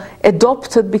being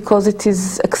adopted because it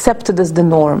is accepted as the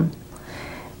norm.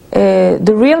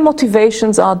 The real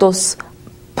motivations are those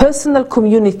personal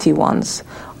community ones,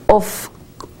 of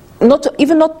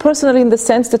not personal in the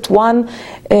sense that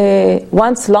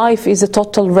one's life is a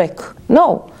total wreck.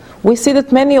 No, we see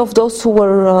that many of those who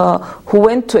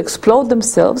went to explode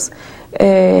themselves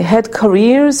had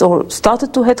careers, or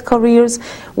started to have careers,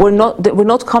 were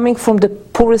not coming from the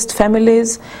poorest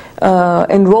families,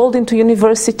 enrolled into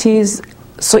universities.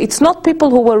 So it's not people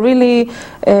who were really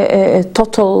a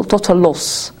total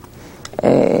loss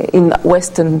in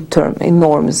Western in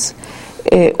norms,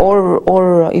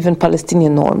 or even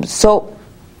Palestinian norms. So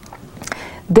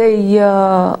they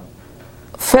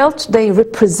felt they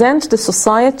represent the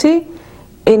society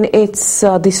in its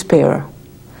despair.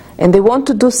 And they want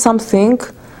to do something,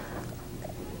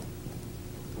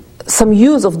 some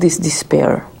use of this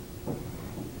despair,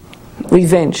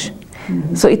 revenge.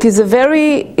 Mm-hmm. So it is a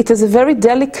very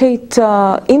delicate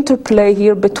interplay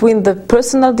here between the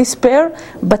personal despair,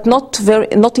 but not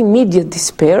immediate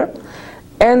despair,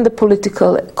 and the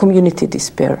political community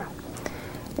despair.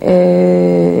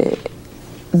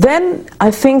 Then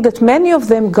I think that many of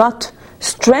them got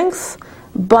strength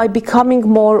by becoming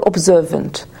more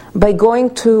observant, by going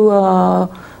to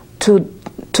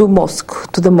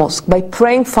the mosque, by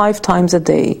praying 5 times a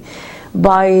day,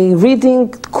 by reading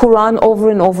Quran over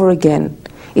and over again.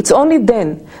 It's only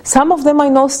then. Some of them I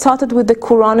know started with the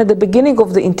Quran at the beginning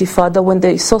of the Intifada, when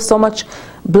they saw so much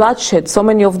bloodshed, so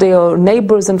many of their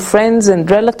neighbors and friends and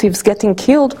relatives getting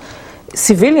killed,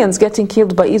 civilians getting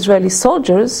killed by Israeli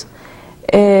soldiers.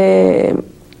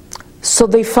 So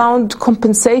they found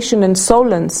compensation and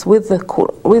solace with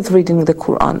reading the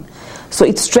Quran. So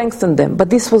it strengthened them. But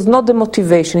this was not the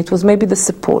motivation, it was maybe the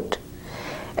support.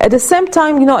 At the same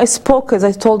time, I spoke, as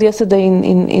I told yesterday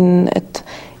in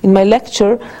my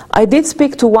lecture, I did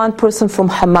speak to one person from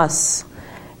Hamas,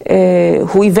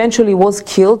 who eventually was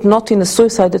killed, not in a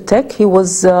suicide attack. He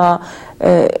was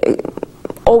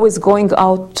always going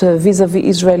out vis-a-vis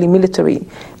Israeli military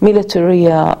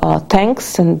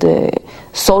tanks and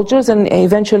soldiers, and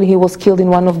eventually he was killed in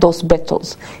one of those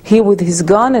battles. He with his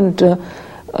gun and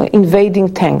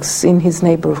invading tanks in his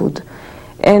neighborhood.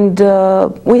 And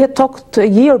we had talked a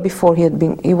year before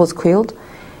he was killed,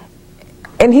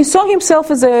 and he saw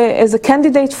himself as a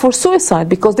candidate for suicide,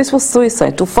 because this was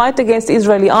suicide. To fight against the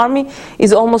Israeli army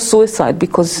is almost suicide,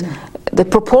 because the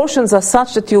proportions are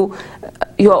such that you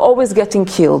are always getting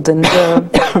killed. And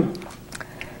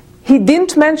he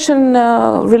didn't mention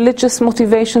religious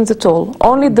motivations at all,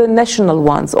 only the national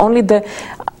ones, only the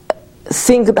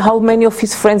thing how many of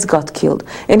his friends got killed.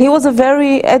 And he was a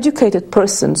very educated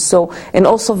person, and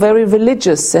also very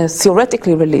religious,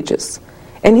 theoretically religious.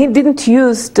 And he didn't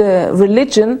use the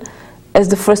religion as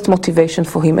the first motivation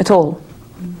for him at all.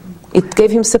 It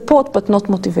gave him support, but not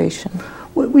motivation.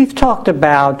 We've talked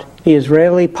about the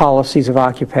Israeli policies of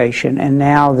occupation, and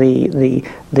now the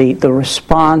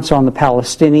response on the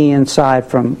Palestinian side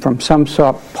from some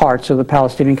parts of the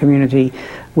Palestinian community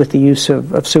with the use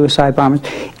of suicide bombers.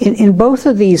 In both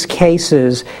of these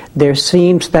cases, there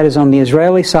seems, that is on the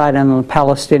Israeli side and on the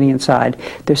Palestinian side,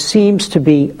 there seems to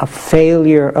be a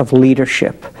failure of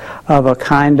leadership, of a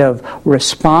kind of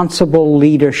responsible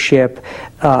leadership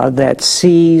that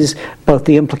sees both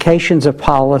the implications of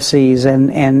policies and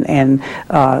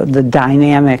the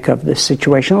dynamic of this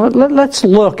situation. Let's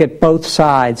look at both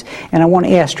sides, and I want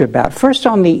to ask you about, first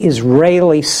on the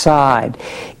Israeli side,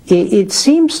 it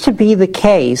seems to be the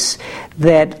case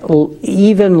that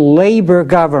even labor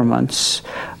governments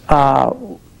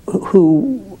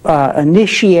who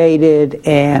initiated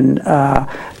and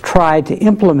tried to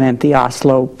implement the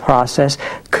Oslo process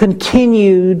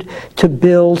continued to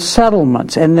build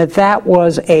settlements, and that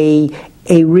was a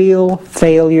real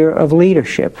failure of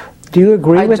leadership. Do you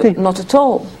agree with it? Not at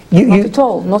all.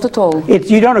 Not at all.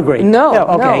 You don't agree? No.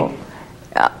 Okay. No.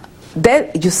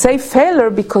 Then you say failure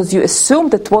because you assume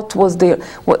that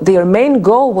what their main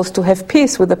goal was to have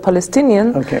peace with the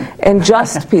Palestinians, and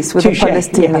just peace with the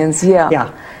Palestinians.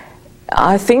 Yeah.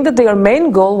 I think that their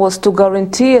main goal was to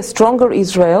guarantee a stronger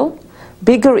Israel,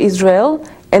 bigger Israel,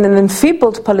 and an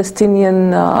enfeebled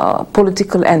Palestinian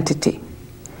political entity.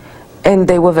 And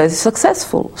they were very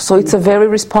successful. So it's a very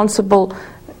responsible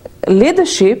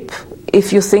leadership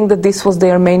if you think that this was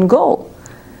their main goal.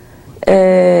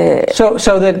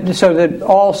 So that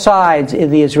all sides in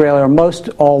the Israeli, or most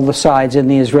all the sides in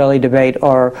the Israeli debate,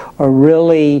 are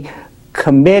really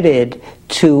committed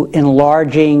to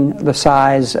enlarging the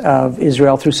size of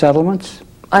Israel through settlements?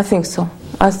 I think so.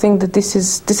 I think that this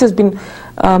has been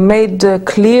made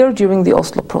clear during the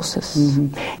Oslo process,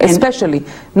 especially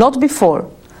not before.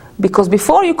 Because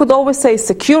before you could always say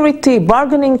security,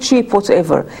 bargaining chip,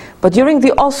 whatever. But during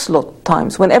the Oslo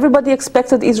times, when everybody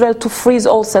expected Israel to freeze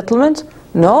all settlement,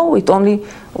 no, it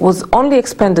was only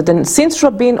expanded. And since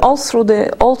Rabin, all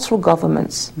through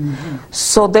governments.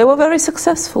 So they were very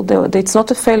successful. It's not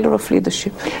a failure of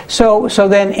leadership. So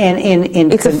then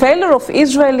it's a failure of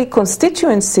Israeli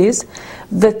constituencies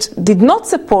that did not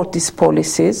support these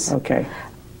policies. Okay.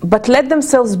 But let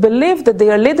themselves believe that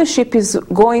their leadership is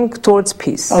going towards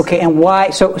peace. Okay, and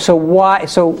why? So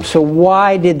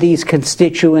why did these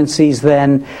constituencies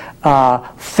then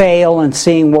fail in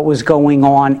seeing what was going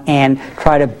on and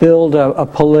try to build a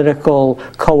political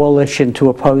coalition to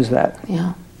oppose that?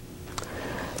 Yeah,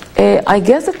 I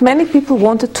guess that many people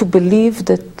wanted to believe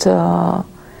that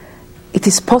it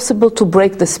is possible to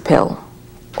break the spell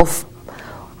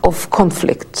of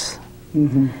conflict.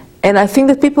 And I think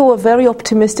that people were very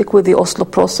optimistic with the Oslo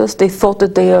process. They thought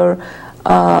that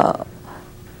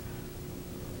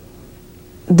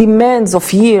demands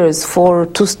of years for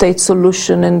two-state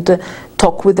solution and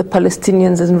talk with the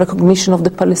Palestinians and recognition of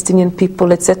the Palestinian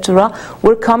people, etc.,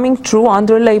 were coming true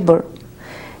under Labour.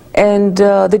 And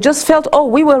they just felt, oh,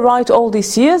 we were right all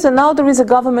these years, and now there is a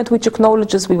government which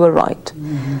acknowledges we were right.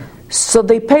 Mm-hmm. So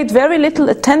they paid very little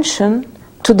attention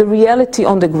to the reality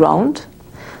on the ground.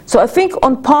 So I think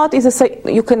on part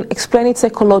you can explain it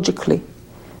psychologically,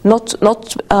 not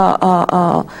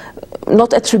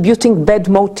attributing bad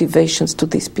motivations to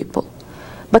these people.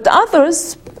 But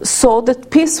others saw that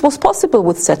peace was possible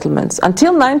with settlements.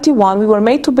 Until 1991, we were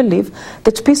made to believe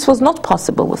that peace was not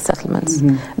possible with settlements.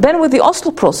 Mm-hmm. Then with the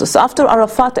Oslo process, after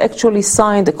Arafat actually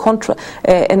signed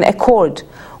an accord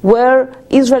where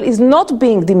Israel is not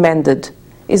being demanded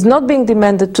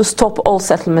to stop all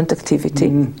settlement activity.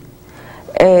 Mm-hmm.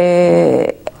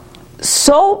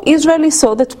 So Israelis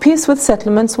saw that peace with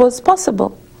settlements was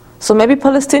possible. So maybe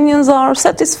Palestinians are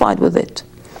satisfied with it.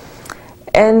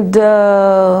 And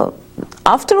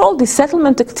after all, the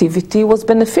settlement activity was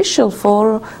beneficial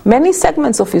for many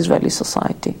segments of Israeli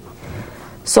society.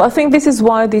 So I think this is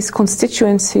why these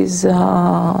constituencies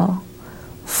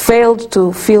failed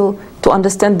to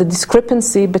understand the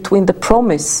discrepancy between the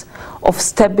promise of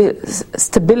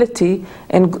stability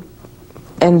and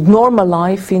normal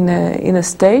life in a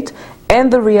state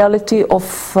and the reality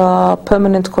of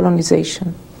permanent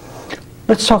colonization.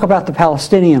 Let's talk about the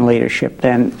Palestinian leadership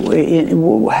then.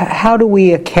 How do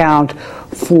we account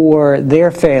for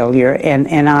their failure?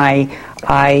 And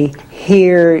I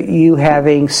hear you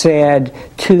having said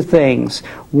two things.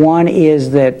 One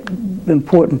is that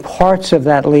important parts of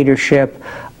that leadership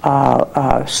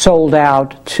sold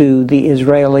out to the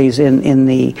Israelis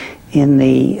in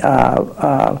the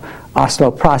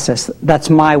Oslo process. That's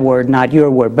my word, not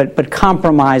your word, but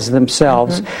compromise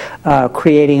themselves, mm-hmm.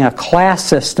 creating a class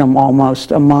system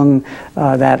almost among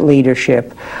that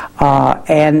leadership.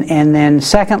 And then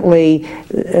secondly,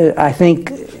 I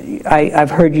think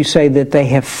I've heard you say that they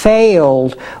have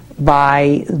failed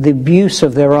by the abuse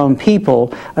of their own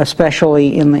people,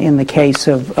 especially in the case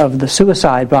of the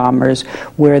suicide bombers,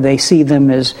 where they see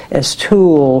them as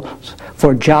tools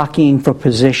for jockeying for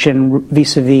position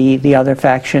vis-a-vis the other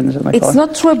factions. It's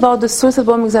not true about the suicide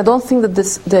bombings. I don't think that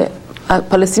the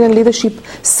Palestinian leadership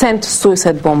sent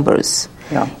suicide bombers.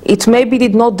 Yeah. It maybe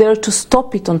did not dare to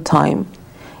stop it on time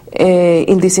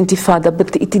in this intifada,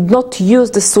 but it did not use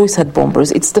the suicide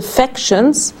bombers. It's the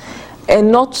factions,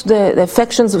 and not the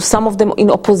factions, of some of them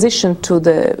in opposition to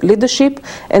the leadership,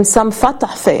 and some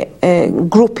Fatah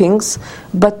groupings,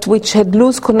 but which had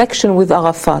loose connection with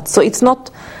Arafat. So it's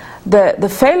not the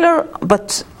failure,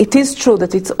 but it is true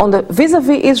that it's on the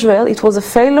vis-a-vis Israel, it was a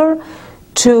failure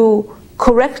to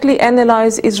correctly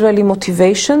analyze Israeli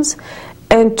motivations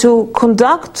and to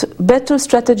conduct better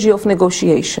strategy of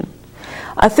negotiation.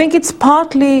 I think it's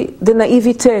partly the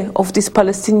naivete of this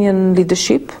Palestinian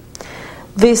leadership,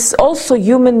 this also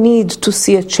human need to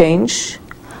see a change.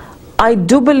 I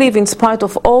do believe, in spite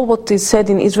of all what is said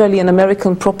in Israeli and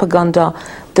American propaganda,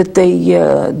 that they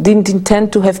didn't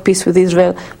intend to have peace with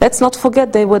Israel. Let's not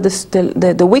forget they were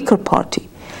the weaker party.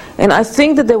 And I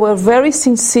think that they were very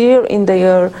sincere in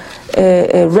their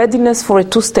readiness for a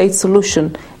two-state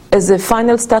solution as a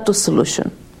final status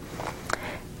solution.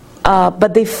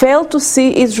 But they failed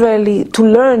to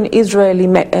learn Israeli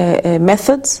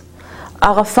methods.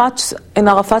 Arafat's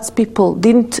people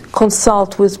didn't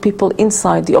consult with people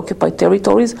inside the occupied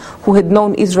territories who had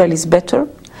known Israelis better.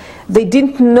 They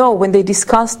didn't know when they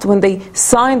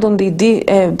signed on the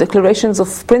declarations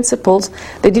of principles,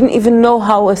 they didn't even know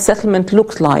how a settlement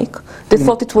looked like. They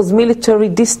thought it was military,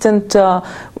 distant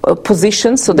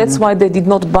positions, so that's why they did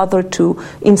not bother to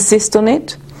insist on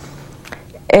it.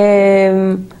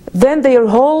 Then they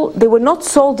were not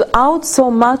sold out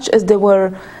so much as they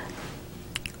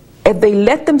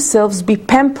let themselves be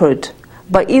pampered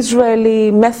by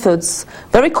Israeli methods,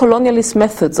 very colonialist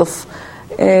methods of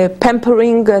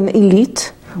pampering an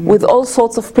elite with all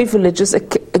sorts of privileges,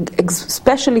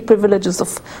 especially privileges of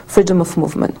freedom of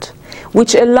movement,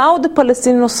 which allowed the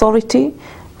Palestinian Authority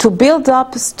to build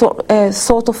up a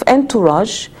sort of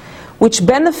entourage which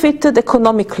benefited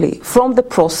economically from the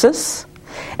process,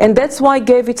 and that's why it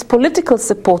gave its political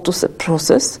support to the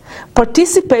process,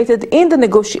 participated in the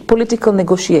political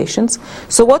negotiations.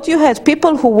 So what you had,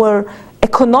 people who were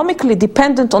economically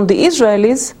dependent on the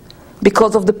Israelis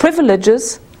because of the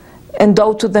privileges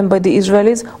endowed to them by the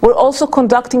Israelis, were also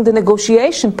conducting the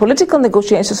political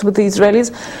negotiations with the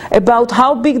Israelis about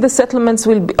how big the settlements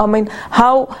will be,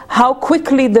 how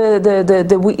quickly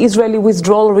the Israeli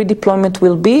withdrawal redeployment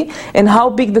will be, and how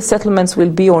big the settlements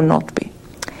will be or not be.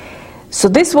 So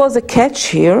this was a catch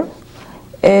here.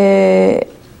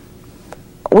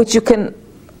 which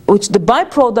the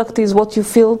byproduct is what you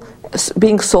feel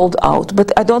being sold out.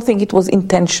 But I don't think it was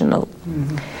intentional.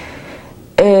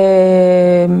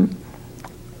 And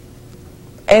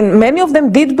many of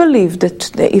them did believe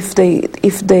that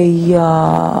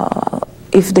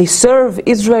if they serve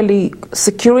Israeli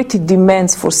security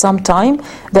demands for some time,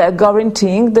 they are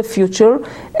guaranteeing the future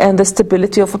and the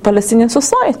stability of a Palestinian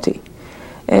society.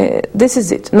 This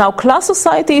is it. Now, class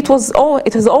society, it has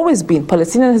always been.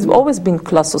 Palestinian has always been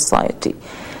class society.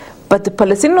 But the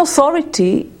Palestinian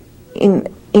Authority,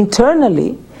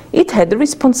 internally, it had the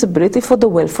responsibility for the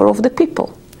welfare of the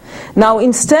people. Now,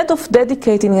 instead of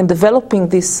dedicating and developing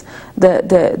the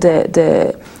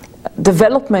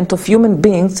development of human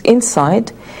beings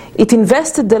inside, it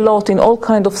invested a lot in all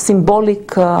kind of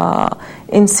symbolic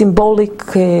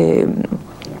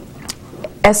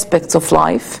aspects of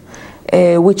life,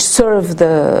 which serve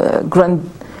the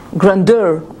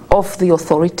grandeur of the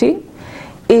authority.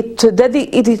 It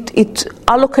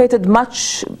allocated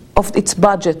much of its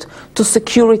budget to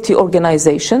security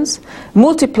organizations,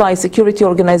 multiply security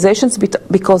organizations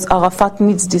because Arafat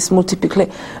needs this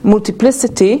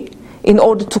multiplicity in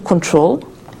order to control.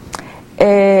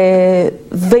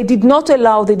 They did not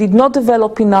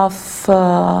develop enough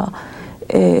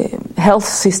health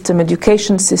system,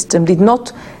 education system, did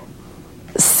not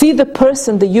see the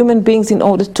person, the human beings, in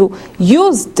order to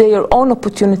use their own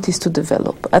opportunities to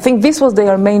develop. I think this was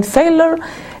their main failure,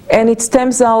 and it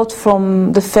stems out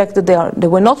from the fact that they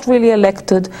were not really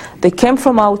elected. They came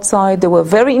from outside. They were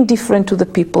very indifferent to the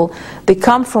people. They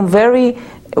come from very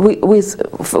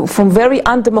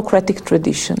undemocratic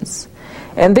traditions,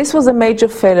 and this was a major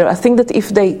failure. I think that if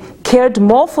they cared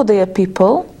more for their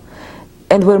people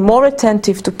and were more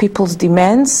attentive to people's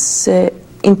demands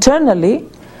internally,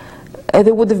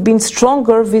 they would have been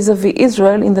stronger vis-a-vis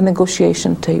Israel in the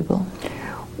negotiation table.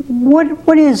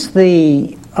 What is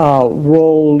the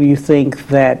role you think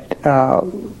that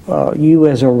you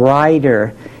as a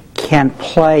writer can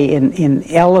play in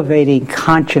elevating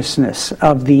consciousness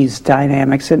of these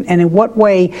dynamics, and in what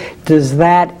way does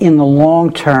that in the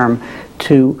long term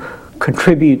to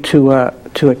contribute to a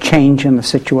change in the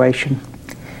situation?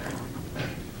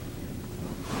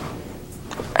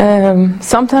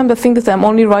 Sometimes I think that I'm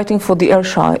only writing for the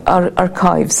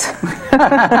archives.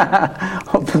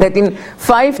 That in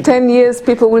 5-10 years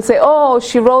people will say, oh,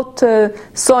 she wrote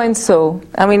so-and-so.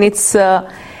 I mean, it's...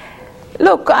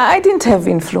 look, I didn't have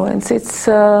influence. It's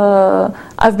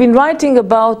I've been writing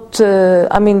about,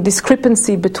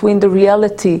 discrepancy between the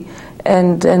reality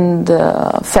and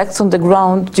facts on the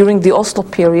ground during the Oslo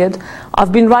period.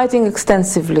 I've been writing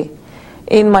extensively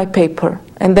in my paper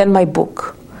and then my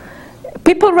book.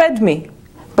 People read me,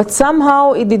 but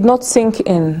somehow it did not sink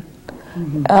in.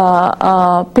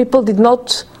 People did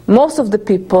not, most of the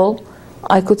people,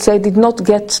 I could say, did not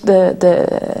get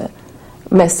the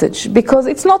message, because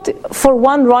it's not for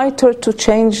one writer to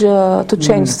change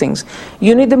things.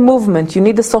 You need a movement, you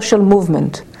need a social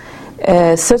movement,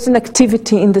 certain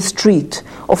activity in the street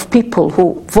of people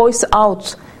who voice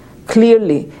out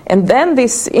clearly, and then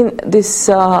this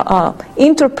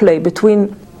interplay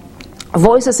between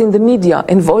voices in the media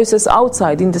and voices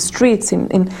outside in the streets,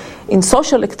 in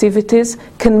social activities,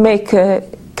 can make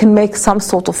some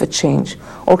sort of a change,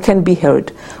 or can be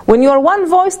heard. When you are one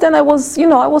voice, then I was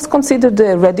considered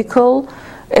a radical,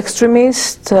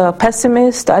 extremist,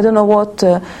 pessimist. I don't know what.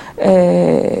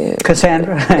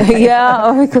 Cassandra.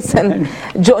 Yeah, Cassandra.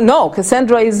 No,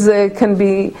 Cassandra can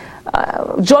be.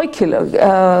 Joy killer,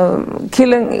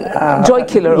 joy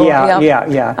killer.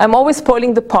 Yeah. I'm always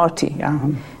spoiling the party. Yeah.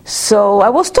 So I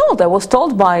was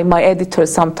told by my editor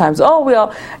sometimes,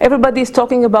 everybody is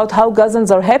talking about how Gazans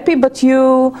are happy, but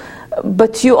you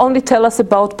only tell us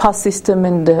about pass system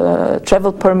and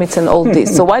travel permits and all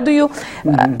this. So why do you?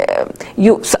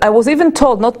 I was even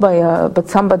told, not by but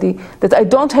somebody, that I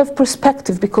don't have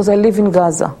perspective because I live in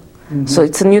Gaza. So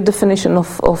it's a new definition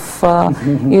of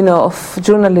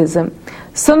journalism.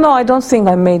 So no, I don't think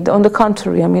I made. On the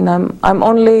contrary, I mean, I'm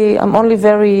only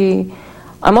very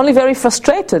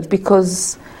frustrated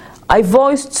because I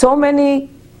voiced so many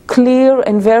clear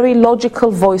and very logical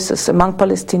voices among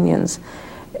Palestinians,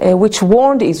 which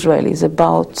warned Israelis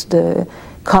about the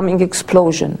coming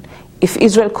explosion if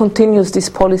Israel continues this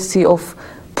policy of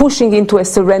pushing into a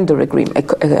surrender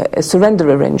agreement, a surrender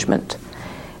arrangement,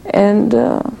 and.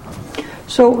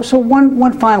 So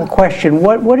one final question: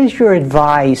 What is your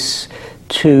advice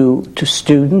to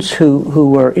students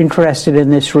who are interested in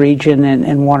this region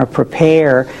and want to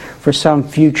prepare for some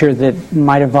future that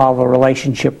might involve a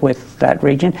relationship with that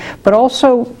region, but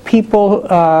also people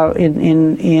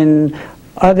in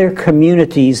other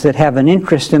communities that have an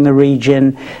interest in the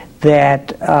region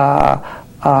that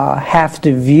have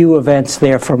to view events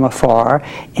there from afar,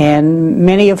 and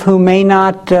many of whom may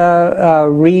not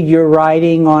read your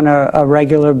writing on a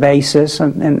regular basis,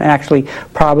 and actually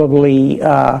probably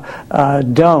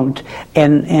don't,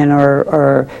 and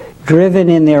are driven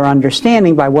in their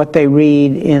understanding by what they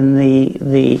read in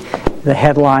the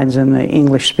headlines in the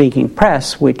English-speaking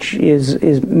press, which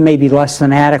is maybe less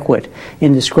than adequate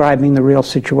in describing the real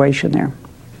situation there.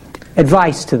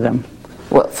 Advice to them.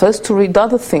 Well, first to read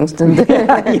other things than the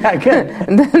yeah, good.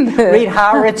 Read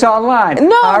Haaretz online.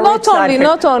 No, Haaretz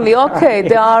not only. Okay,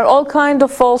 there are all kind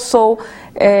of also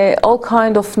all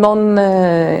kind of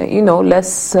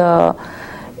less.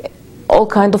 All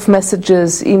kind of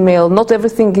messages, email. Not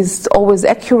everything is always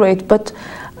accurate, but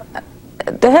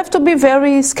they have to be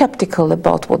very skeptical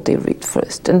about what they read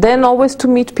first, and then always to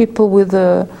meet people with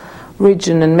the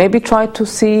region, and maybe try to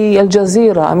see Al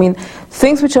Jazeera. I mean,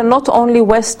 things which are not only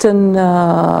Western,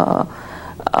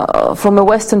 from a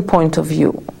Western point of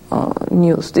view,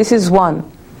 news. This is one.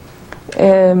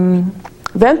 Then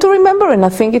to remember, and I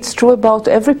think it's true about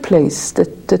every place,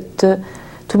 that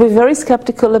to be very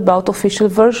skeptical about official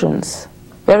versions.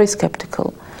 Very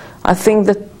skeptical. I think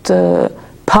that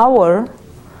power,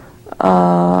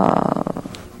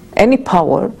 any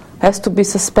power, has to be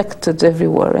suspected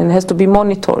everywhere and has to be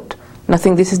monitored. And I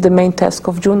think this is the main task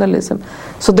of journalism.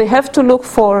 So they have to look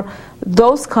for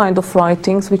those kind of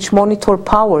writings which monitor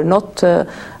power, not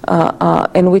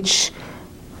and which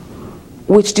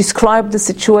describe the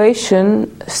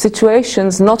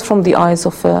situations not from the eyes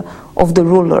of the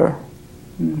ruler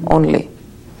only.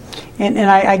 And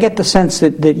I get the sense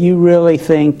that you really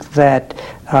think that,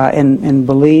 and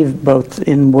believe both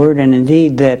in word and in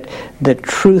deed, that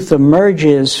truth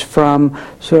emerges from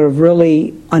sort of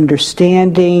really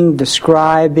understanding,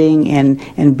 describing,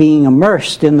 and being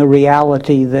immersed in the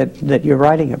reality that you're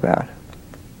writing about.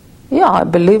 Yeah, I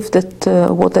believe that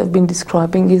what I've been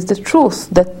describing is the truth,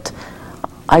 that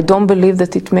I don't believe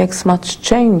that it makes much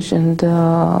change and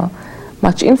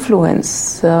much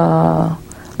influence. I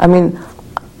mean,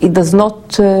 it does not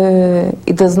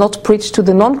preach to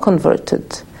the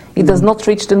non-converted. It does not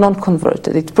reach the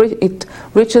non-converted. It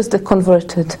reaches the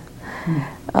converted.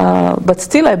 But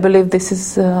still, I believe this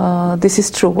is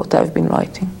true, what I've been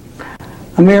writing.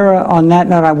 Amira, on that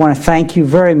note, I want to thank you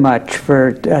very much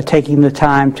for taking the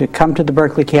time to come to the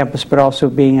Berkeley campus, but also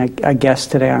being a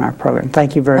guest today on our program.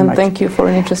 Thank you very much. And thank you for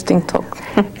an interesting talk.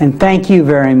 And thank you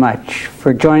very much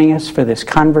for joining us for this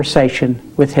conversation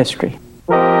with history.